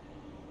and...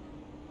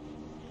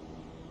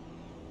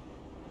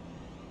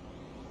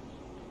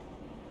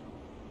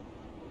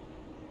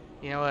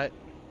 You know what?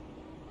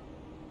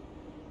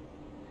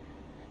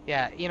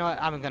 Yeah, you know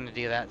what? I'm gonna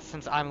do that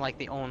since I'm like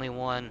the only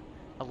one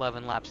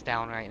 11 laps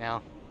down right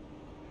now.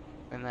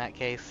 In that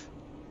case.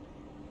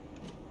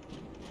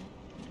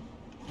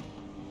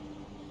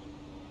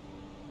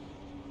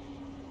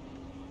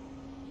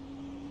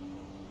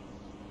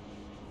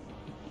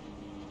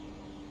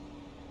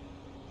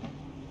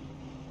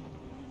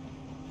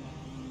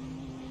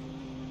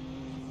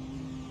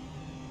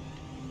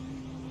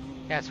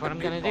 That's what I'm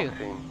gonna do.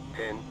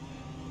 10,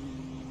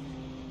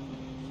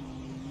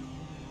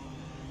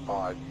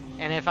 5,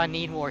 And if I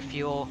need more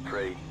fuel,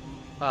 3,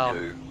 well,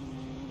 2,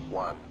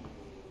 1.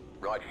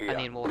 Right here. I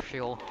need more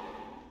fuel.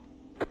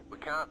 We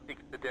can't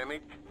fix the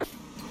damage.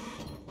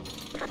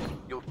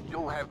 You'll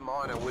still have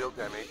minor wheel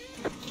damage.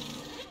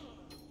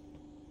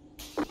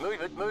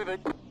 Move it, move it.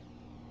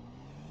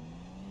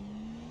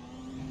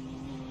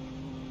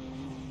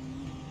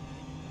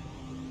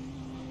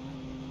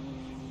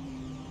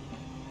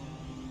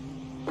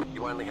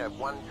 You only have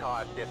one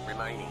tyre set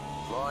remaining.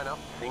 Line up,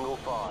 single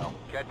file.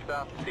 Catch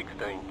up,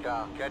 16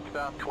 car. Catch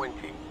up, 20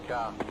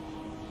 car.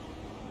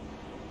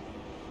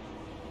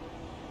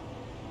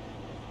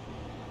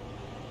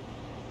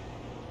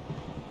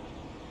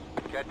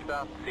 Catch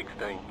up,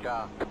 16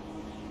 car.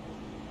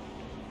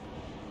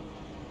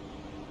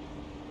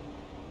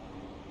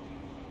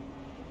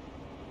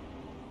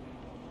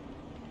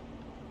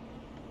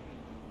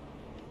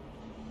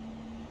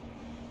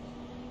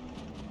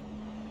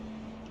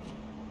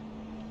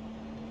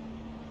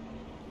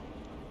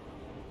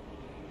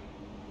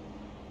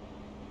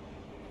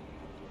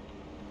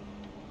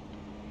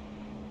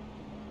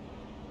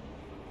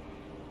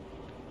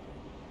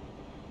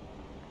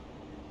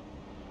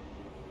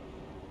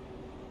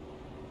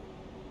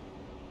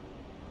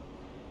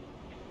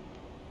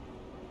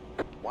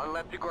 One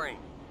lap to green.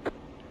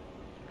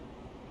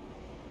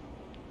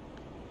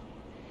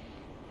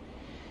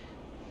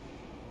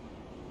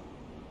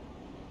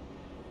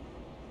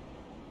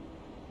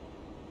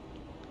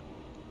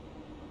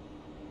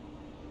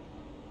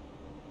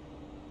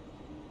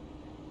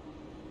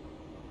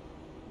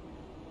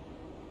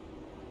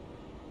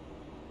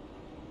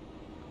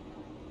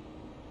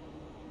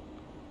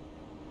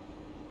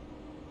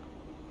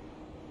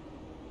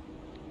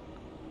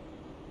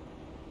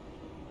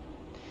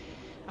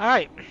 All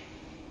right.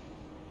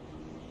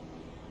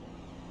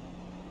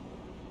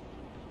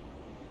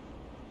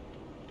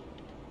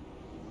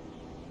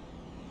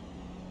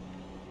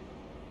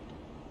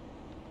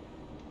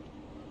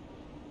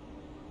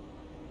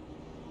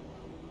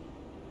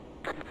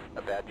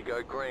 About to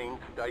go green.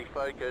 Stay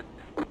focused.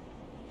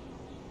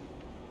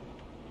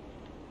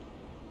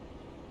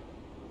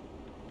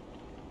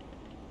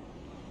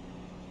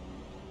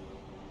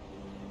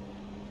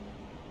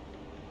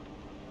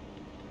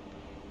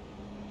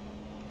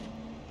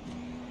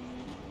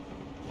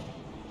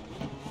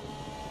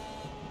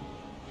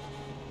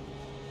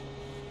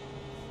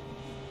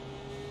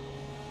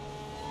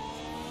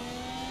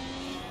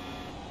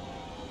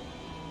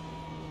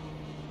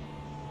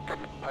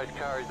 Post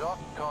car is off.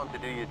 Time to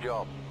do your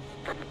job.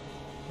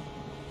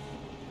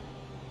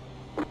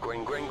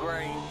 Green, green,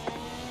 green.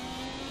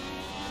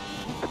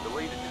 The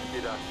leader just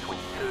did a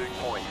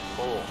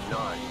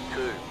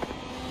 22.492.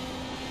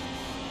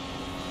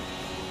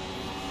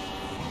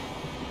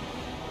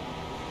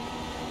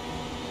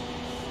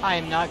 I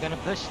am not gonna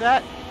push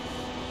that.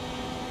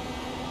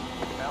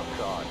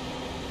 Outside.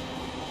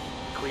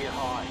 Clear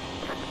high.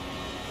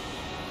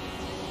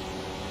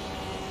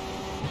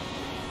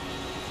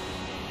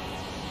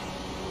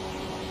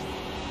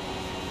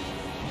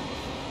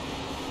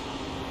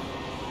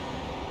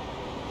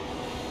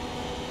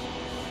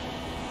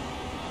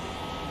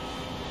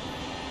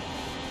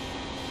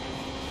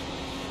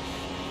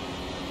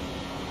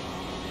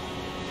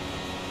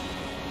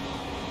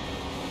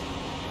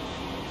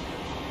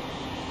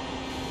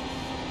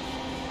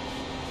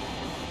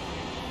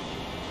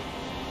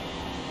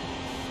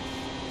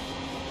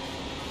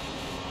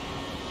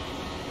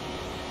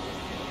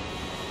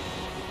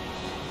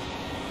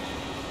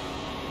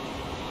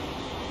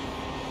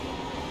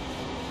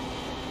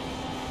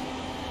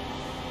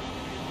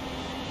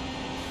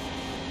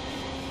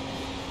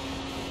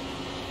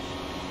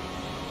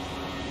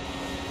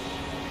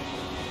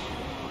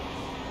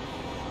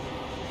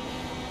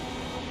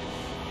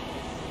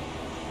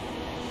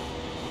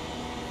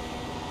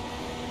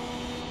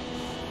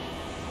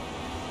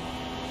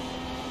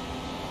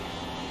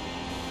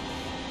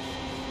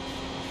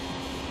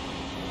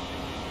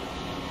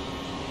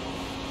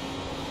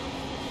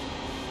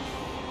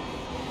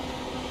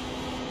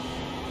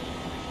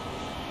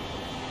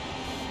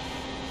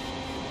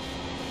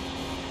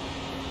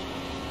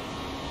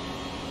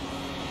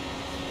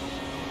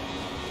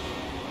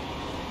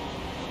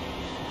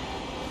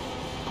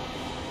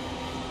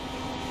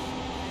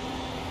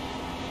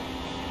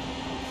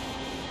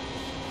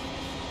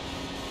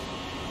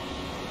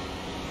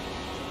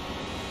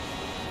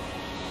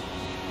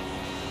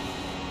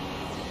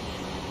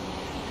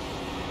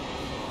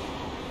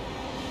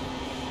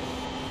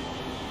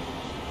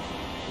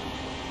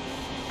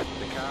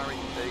 Car in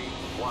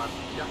 1,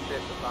 just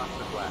set the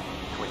fastest lap.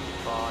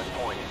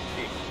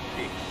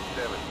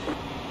 25.667.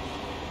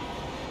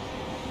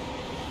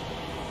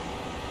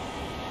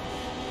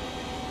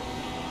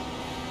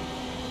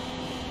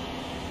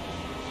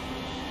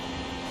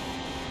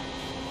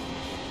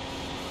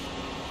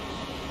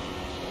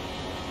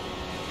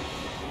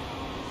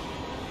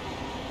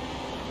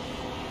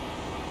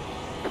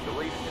 The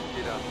lead just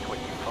did up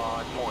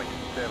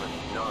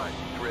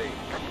 25.793.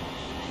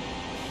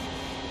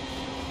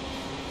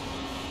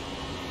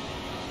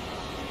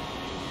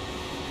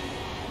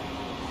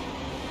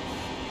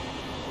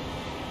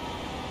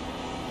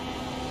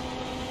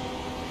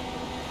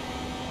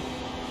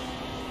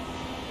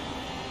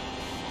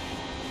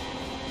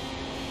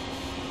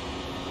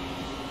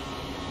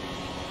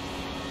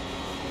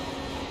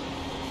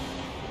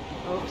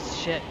 Oops,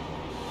 shit.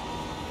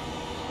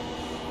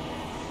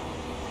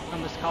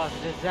 Almost caused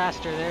a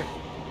disaster there.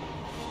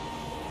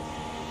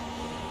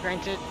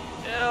 Granted,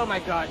 oh my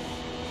god.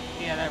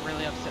 Yeah, that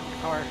really upset the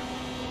car.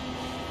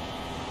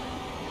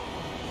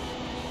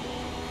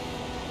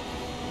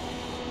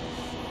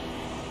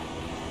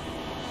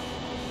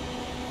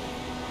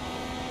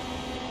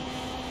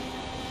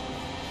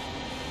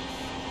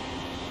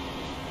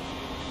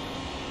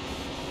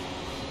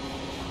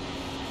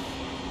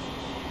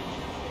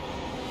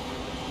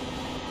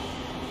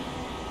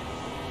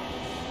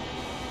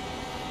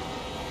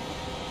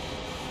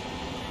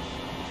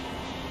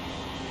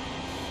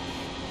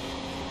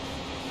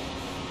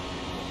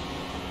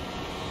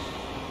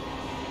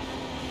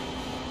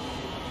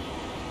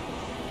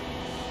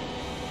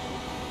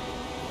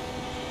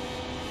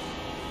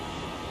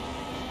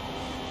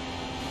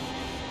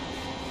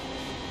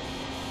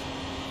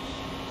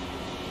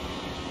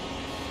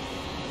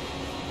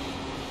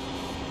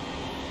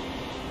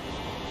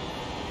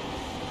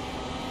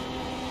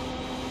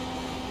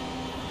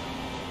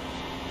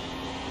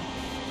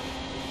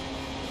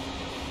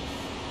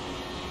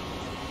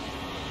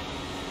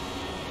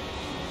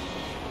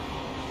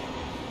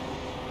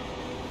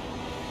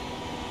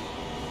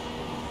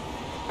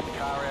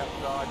 Car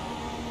outside.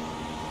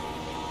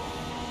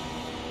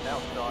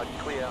 Outside,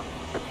 clear.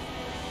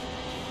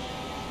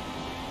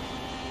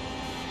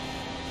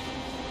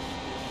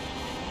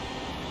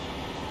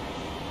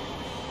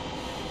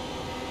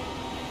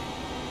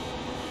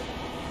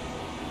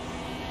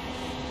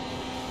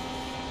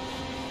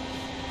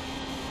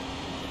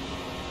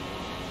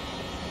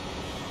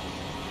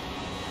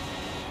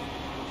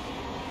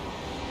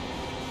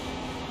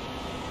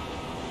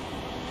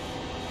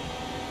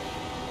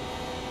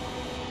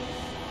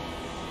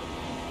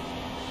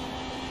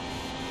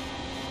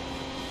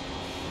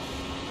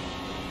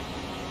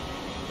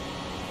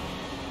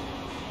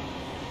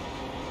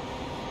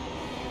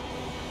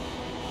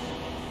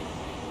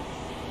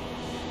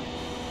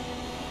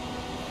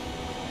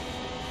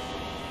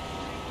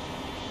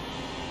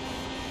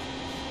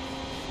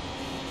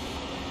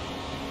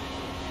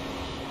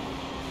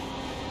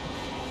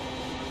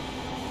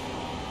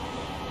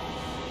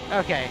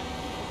 Okay.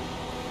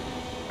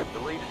 The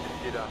lead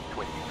just did up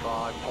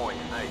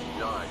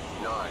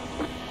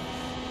 25.899.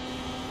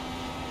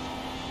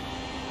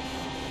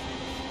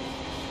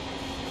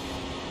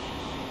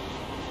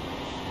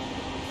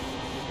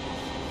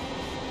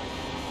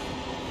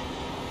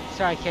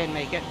 Sorry, I can't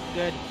make it.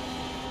 Good.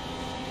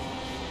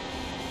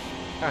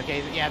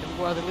 Okay, yeah,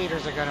 well, the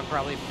leaders are gonna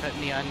probably put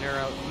me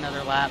under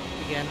another lap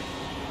again.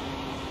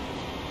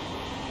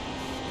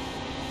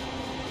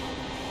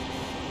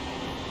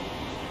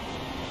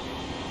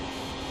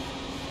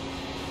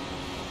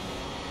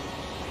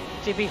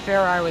 To be fair,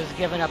 I was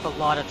giving up a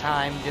lot of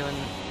time doing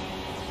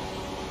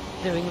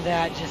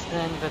that just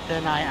then, but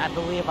then I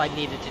believe I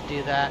needed to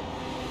do that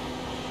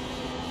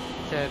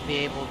to be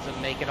able to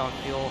make it on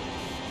fuel.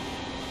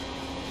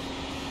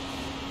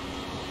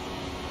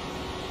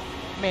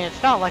 I mean,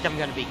 it's not like I'm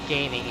going to be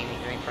gaining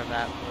anything from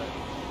that, but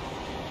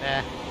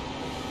eh.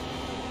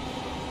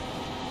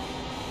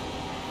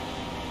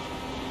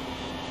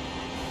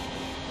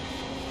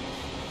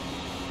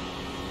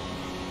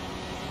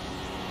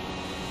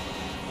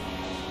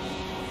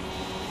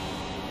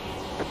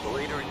 The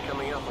leader is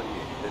coming up on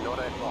you. They're not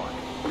at line.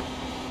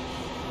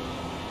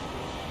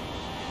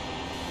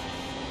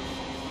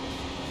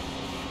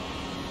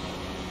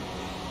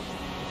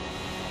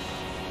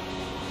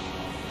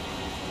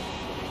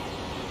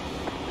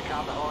 The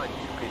car behind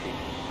you, pitting.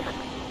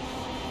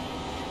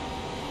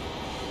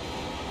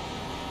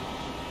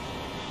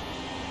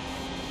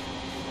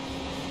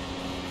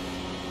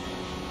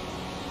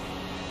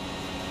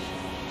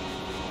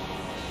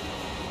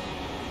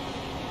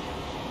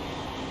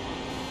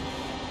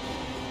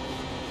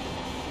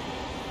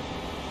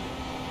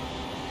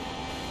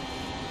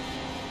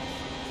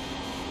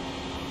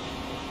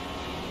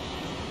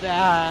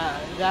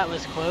 That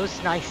was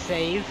close. Nice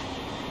save.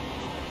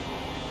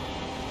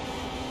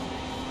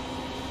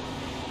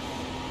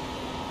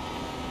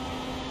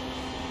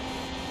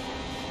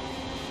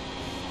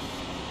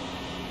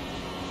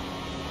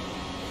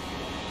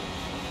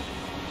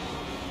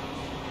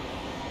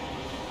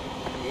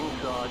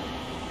 Inside.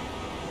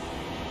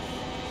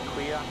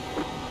 Clear.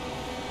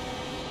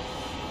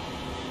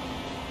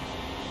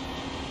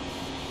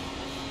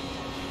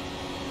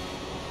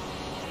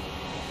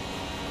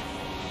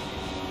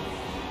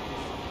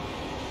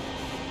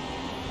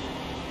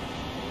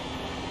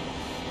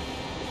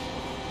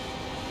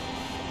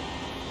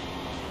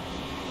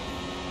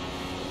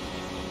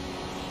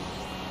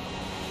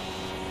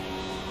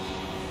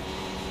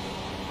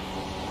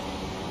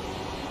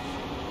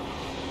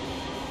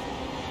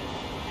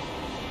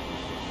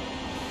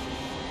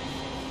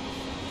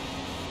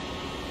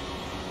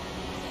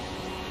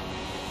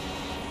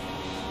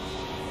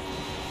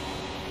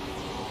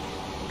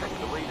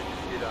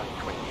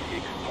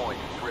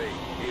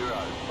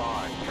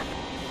 5.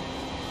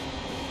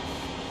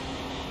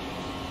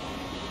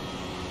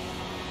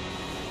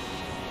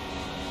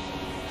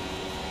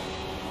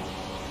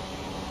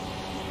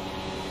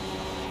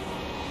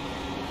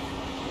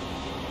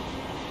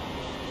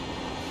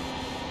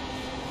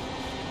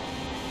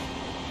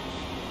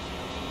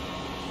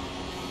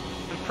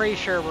 I'm pretty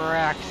sure we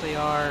actually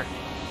are.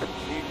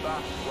 New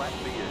fast flat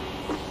for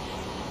you.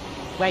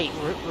 Wait,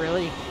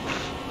 really?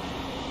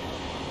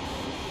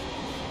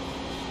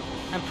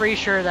 I'm pretty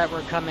sure that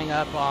we're coming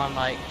up on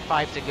like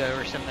 5 to go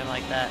or something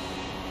like that.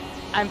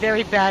 I'm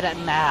very bad at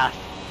math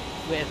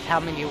with how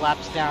many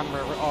laps down we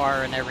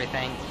are and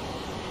everything.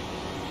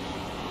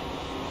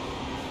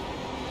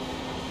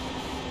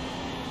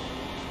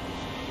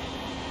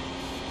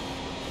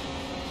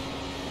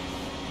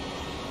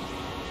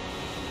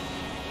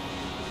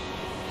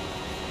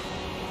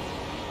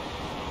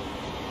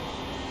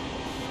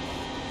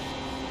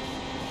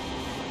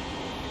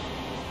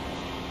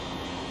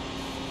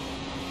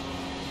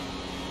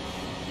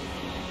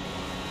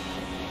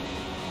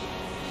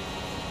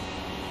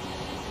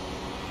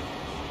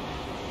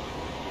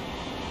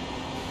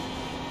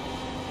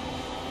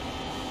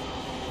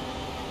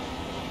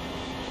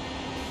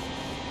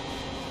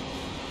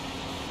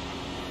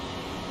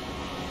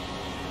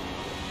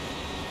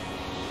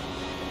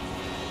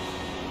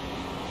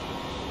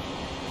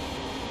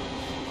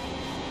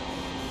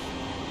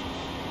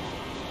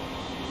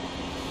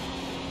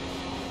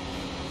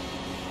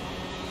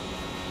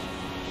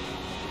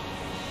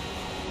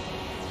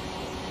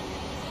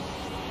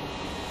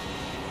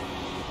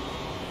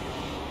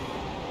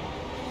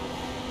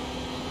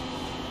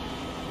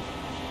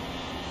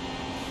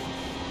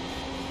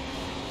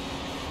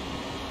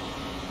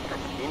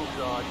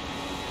 Inside.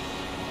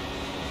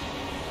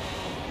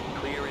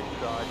 Clear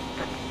inside.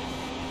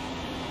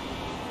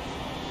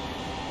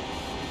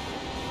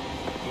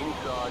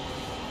 Inside.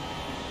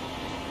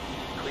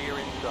 Clear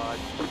inside.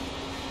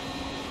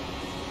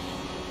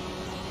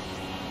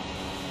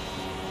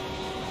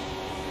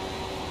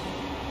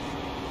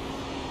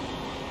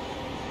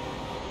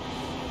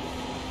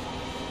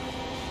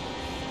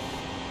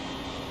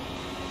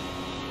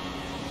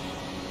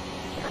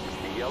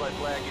 The yellow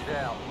flag is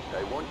out.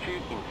 They want you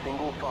in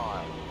single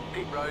file.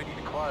 Pit road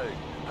is closed.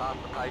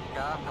 Past the pace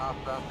car,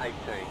 past the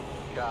 18.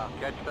 Car,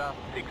 catch the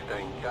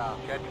 16. Car,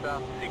 catch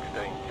the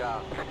 16.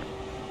 Car.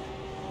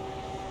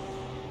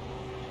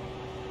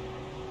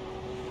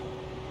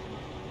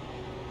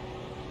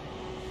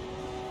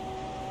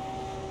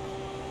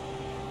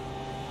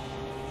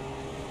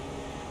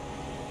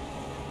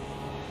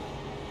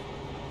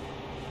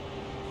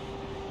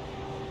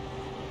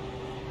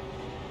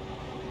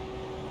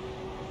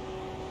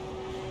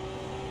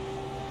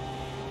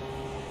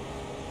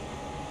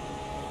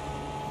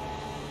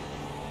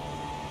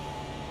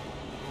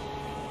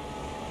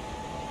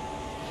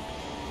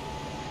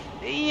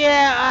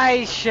 Yeah,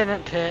 I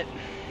shouldn't pit.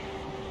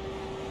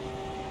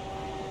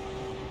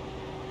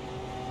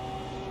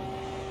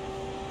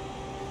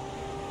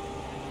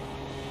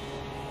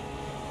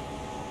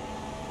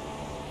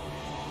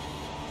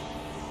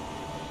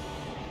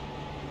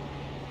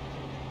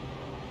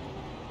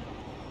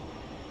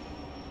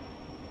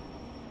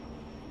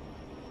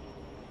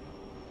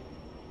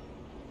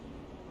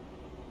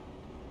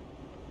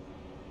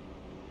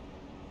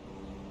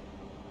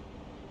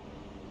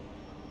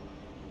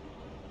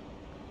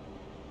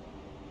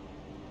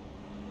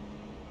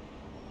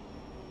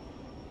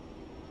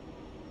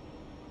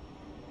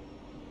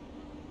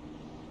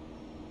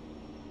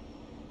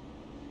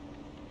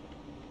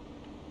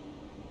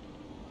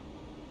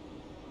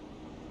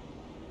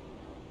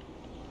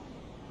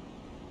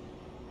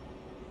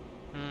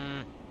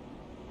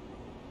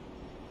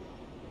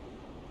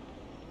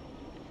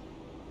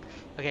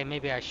 Okay,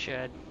 maybe I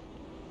should.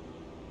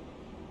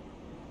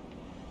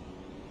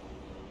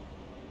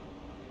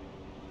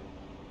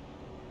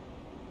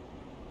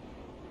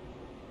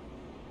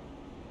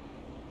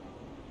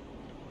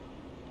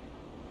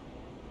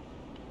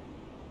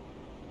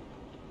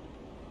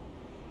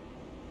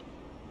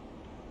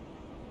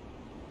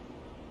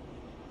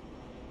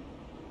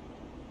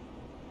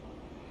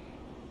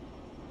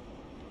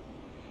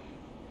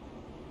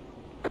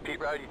 The pit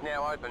road is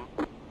now open.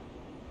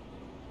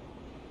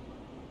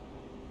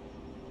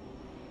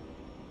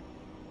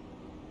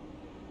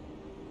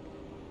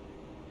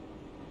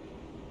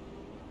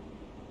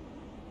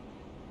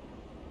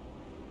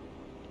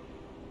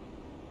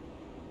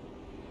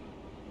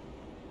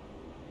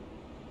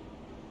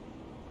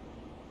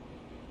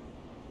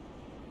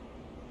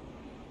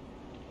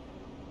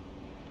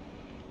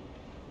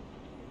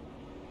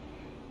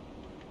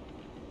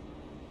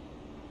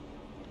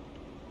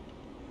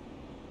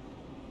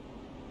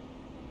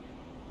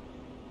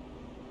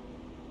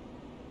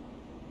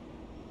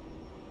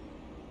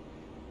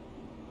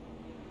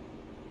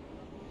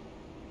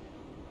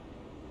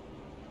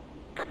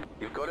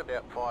 You've got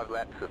about 5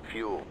 laps of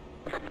fuel.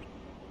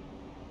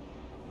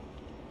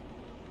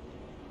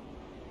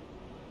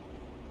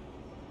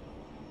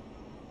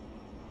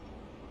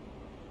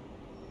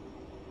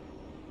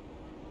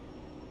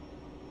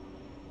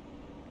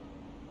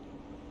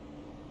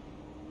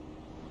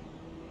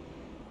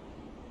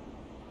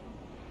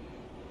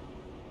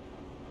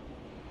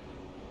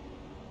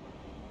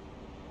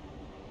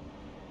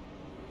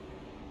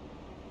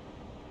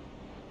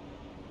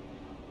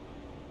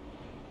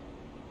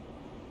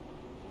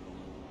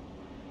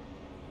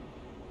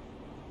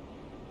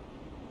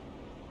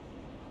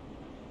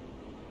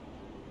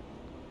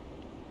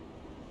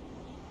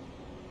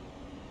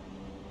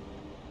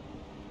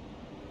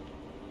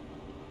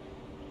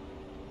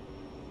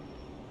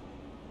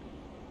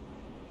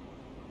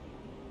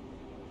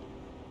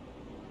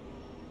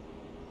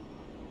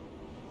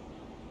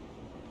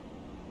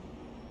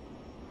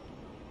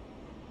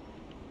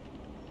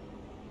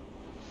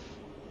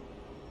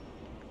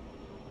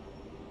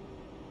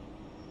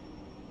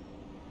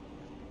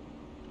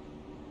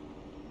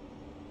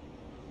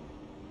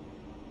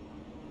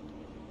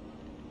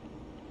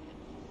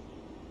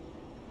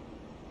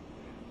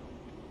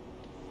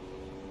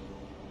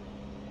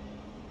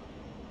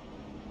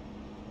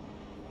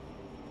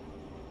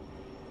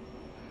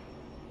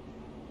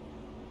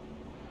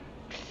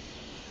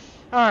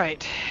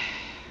 Alright.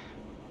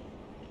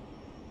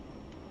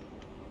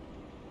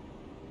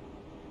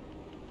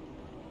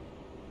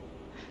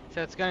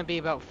 So it's going to be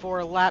about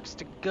 4 laps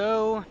to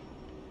go.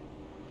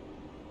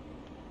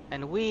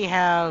 And we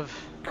have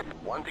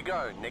 1 to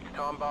go, next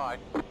time by.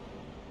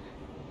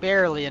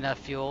 barely enough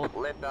fuel.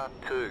 Letter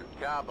 2,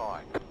 car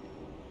by.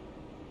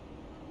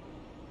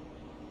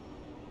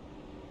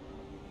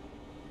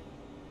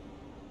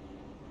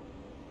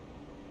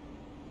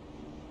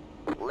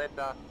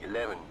 Letter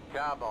 11,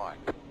 car by.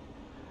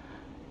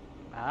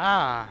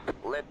 Ah.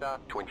 Letter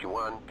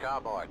 21,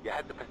 car by. You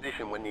had the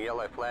position when the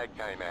yellow flag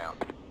came out.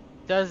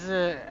 Does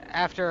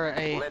after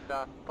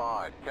Letter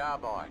 5, car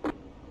by.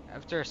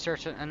 a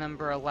certain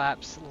number of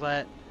laps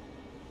let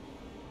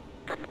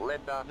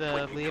Letter the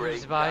 23,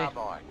 leaders by?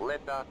 car by.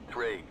 Letter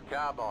 3,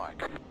 car by.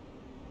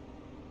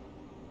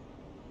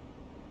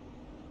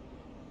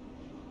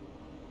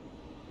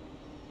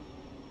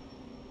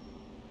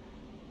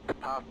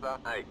 Pasta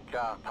 8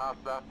 car,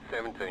 pasta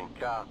 17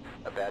 car.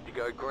 About to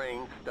go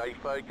green, stay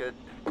focused.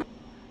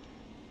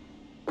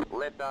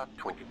 Letter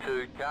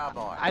 22, car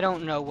by. I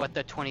don't know what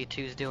the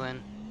 22's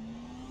doing.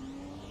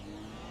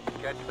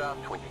 Catcher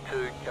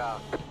 22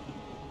 car.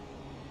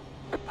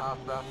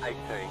 Pasta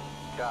 18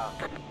 car.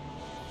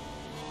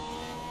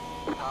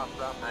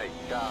 Pasta 8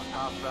 car,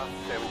 pasta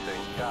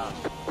 17 car.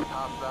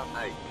 Pasta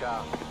 8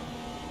 car.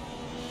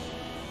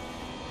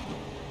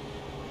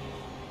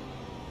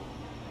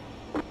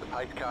 The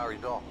pace car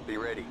is off, be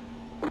ready.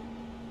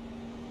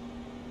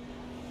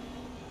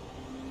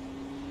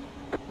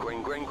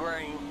 Green, green,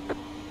 green.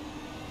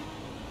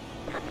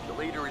 The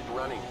leader is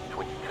running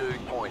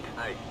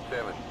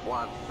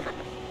 22.871.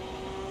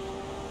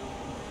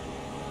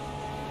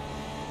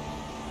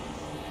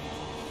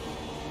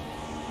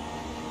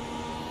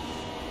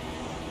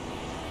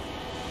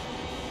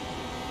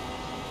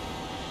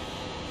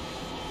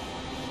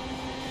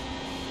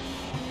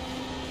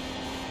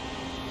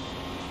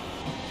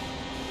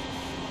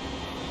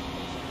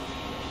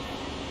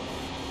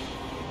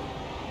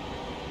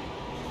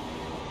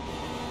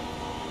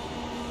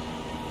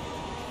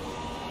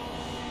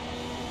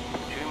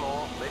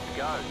 Let's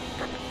go.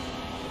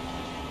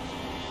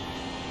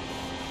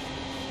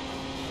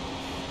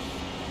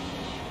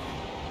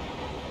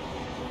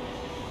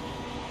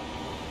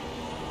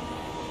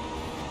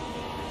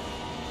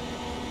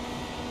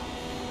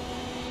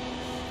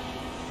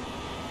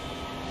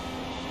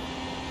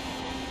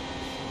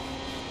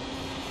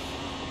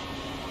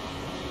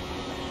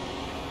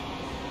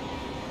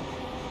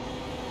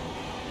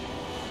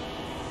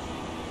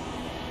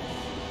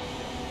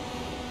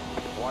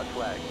 White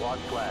flag, white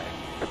flag.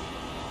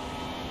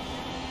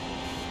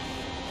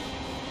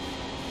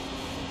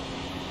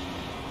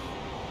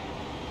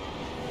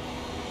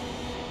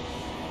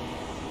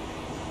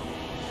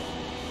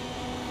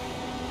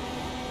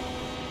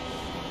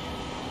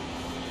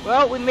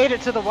 Well, we made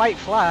it to the white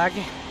flag.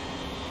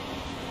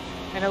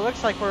 And it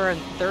looks like we're in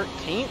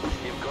 13th.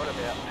 You've got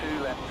about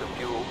 2 laps of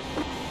fuel.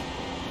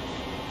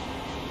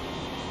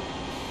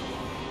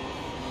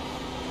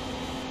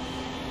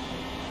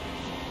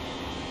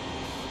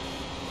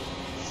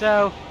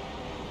 So,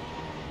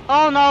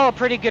 all in all, a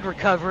pretty good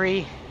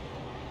recovery.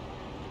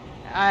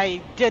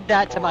 I did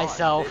that to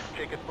myself.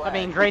 I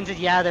mean, granted,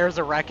 yeah, there's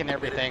a wreck and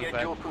everything,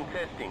 but some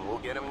testing. We'll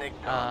get them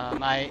next time.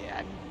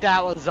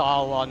 that was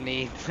all on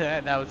me.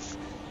 that was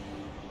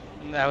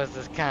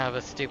just kind of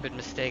a stupid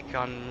mistake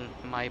on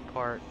my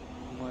part.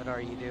 What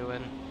are you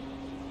doing?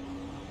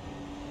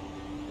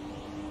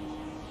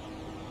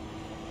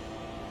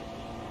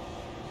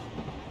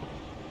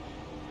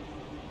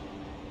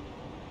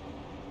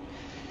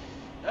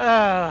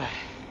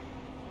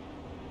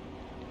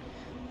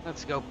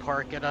 Let's go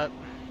park it up.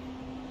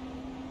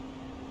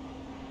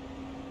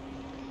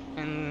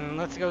 And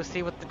let's go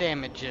see what the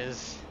damage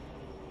is.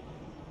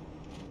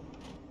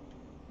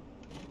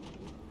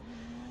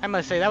 I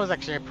must say, that was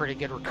actually a pretty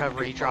good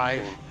recovery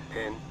drive,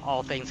 10,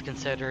 all things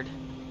considered.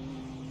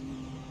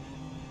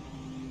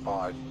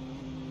 5,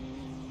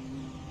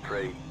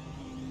 3,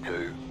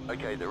 2.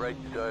 Okay, the race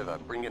is over.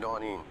 Bring it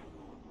on in.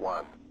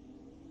 1.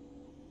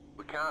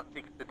 We can't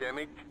fix the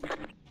damage.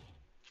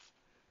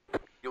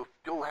 You'll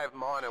still have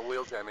minor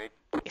wheel damage.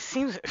 It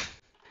seems...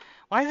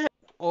 Why is it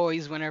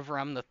always whenever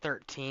I'm the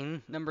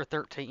number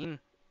 13,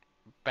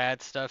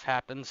 bad stuff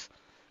happens?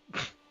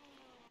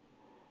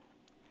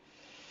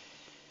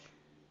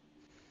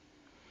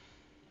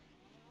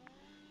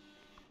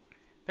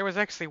 There was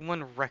actually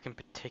one wreck in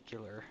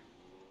particular.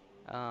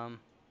 It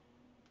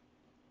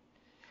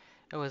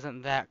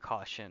wasn't that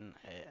caution.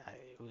 It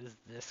was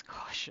this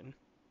caution.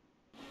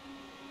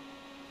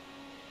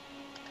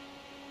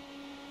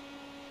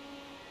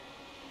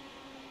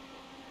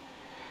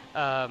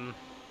 I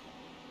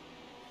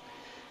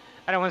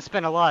don't want to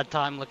spend a lot of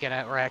time looking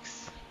at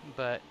wrecks,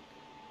 but...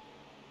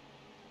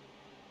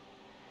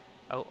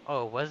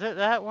 Oh, was it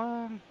that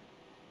one?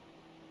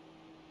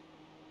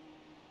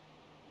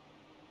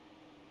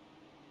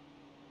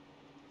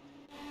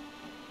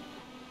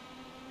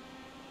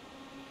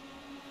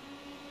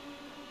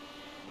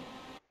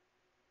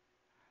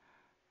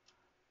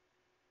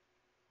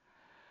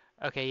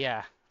 Okay,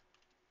 yeah.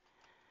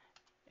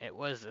 It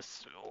was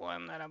this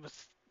one that I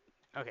was...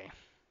 Okay.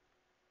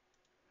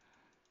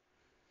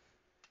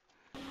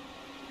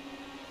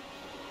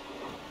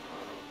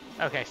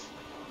 Okay.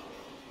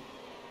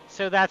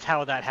 So that's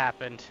how that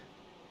happened.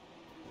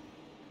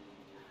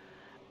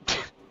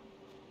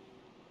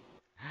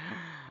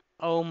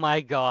 Oh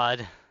my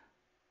god.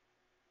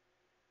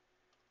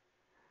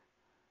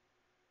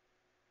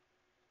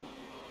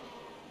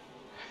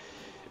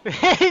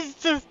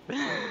 It's just...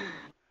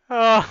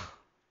 Oh.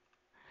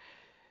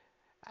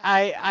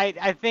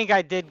 I think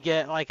I did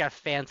get like a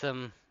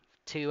Phantom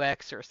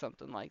 2X or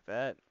something like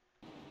that.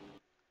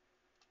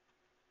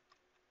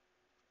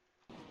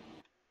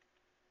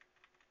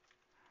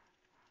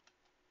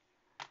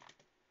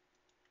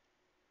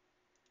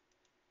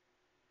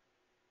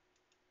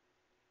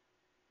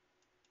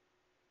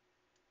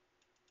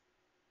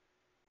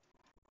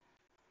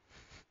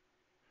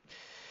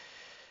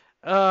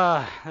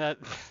 That...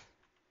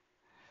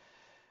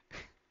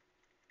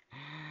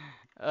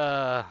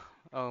 Uh,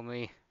 oh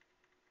me.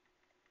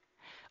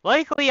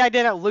 Likely I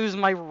didn't lose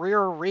my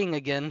rear ring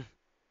again.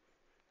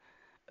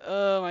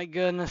 Oh my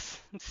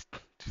goodness.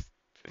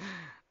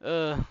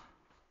 uh,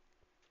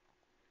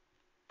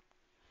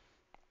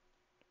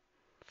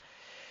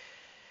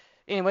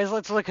 Anyways,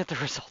 let's look at the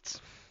results.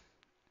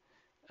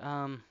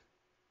 Um,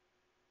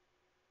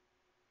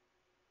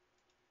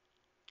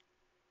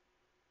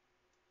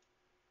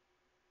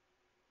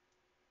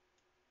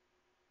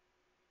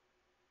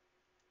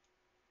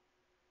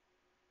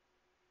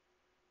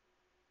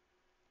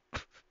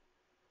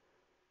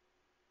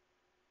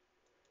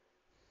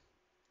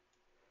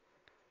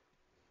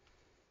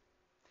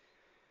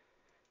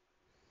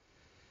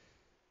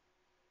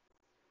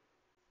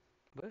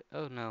 what?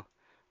 Oh no,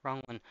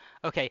 wrong one.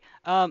 Okay.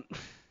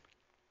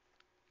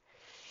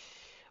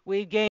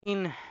 We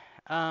gain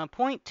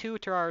point 0.2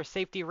 to our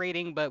safety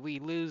rating, but we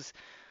lose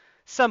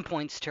some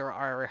points to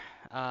our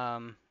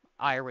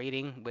I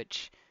rating,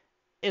 which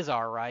is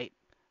alright.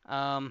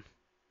 Um,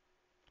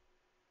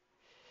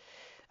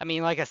 I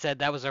mean, like I said,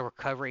 that was a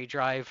recovery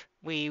drive.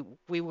 We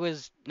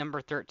was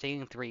number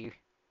 13th.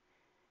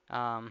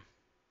 Um,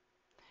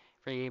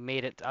 we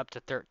made it up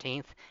to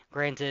 13th.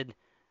 Granted,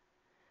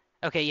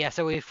 okay, yeah.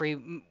 So if we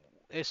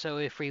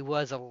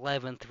was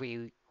 11th,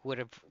 we would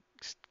have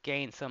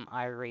gained some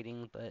I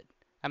rating. But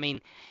I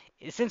mean,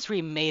 since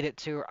we made it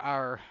to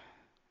our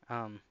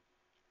um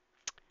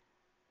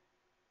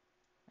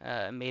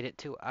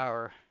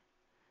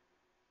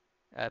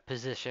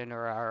position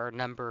or our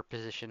number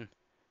position,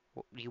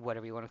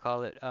 whatever you want to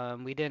call it,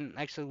 we didn't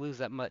actually lose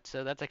that much,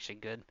 so that's actually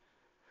good.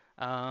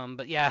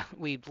 But yeah,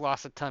 we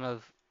lost a ton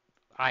of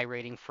I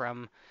rating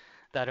from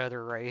that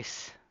other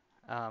race,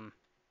 um,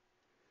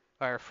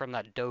 or from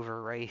that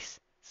Dover race.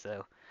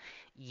 So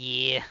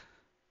yeah,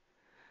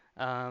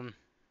 um,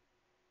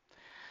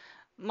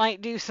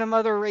 might do some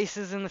other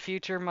races in the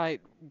future.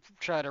 Might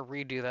try to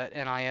redo that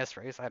NIS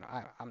race.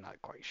 I'm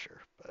not quite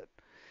sure, but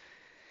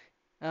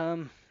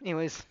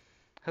anyways,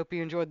 hope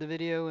you enjoyed the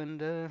video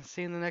and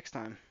see you in the next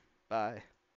time. Bye.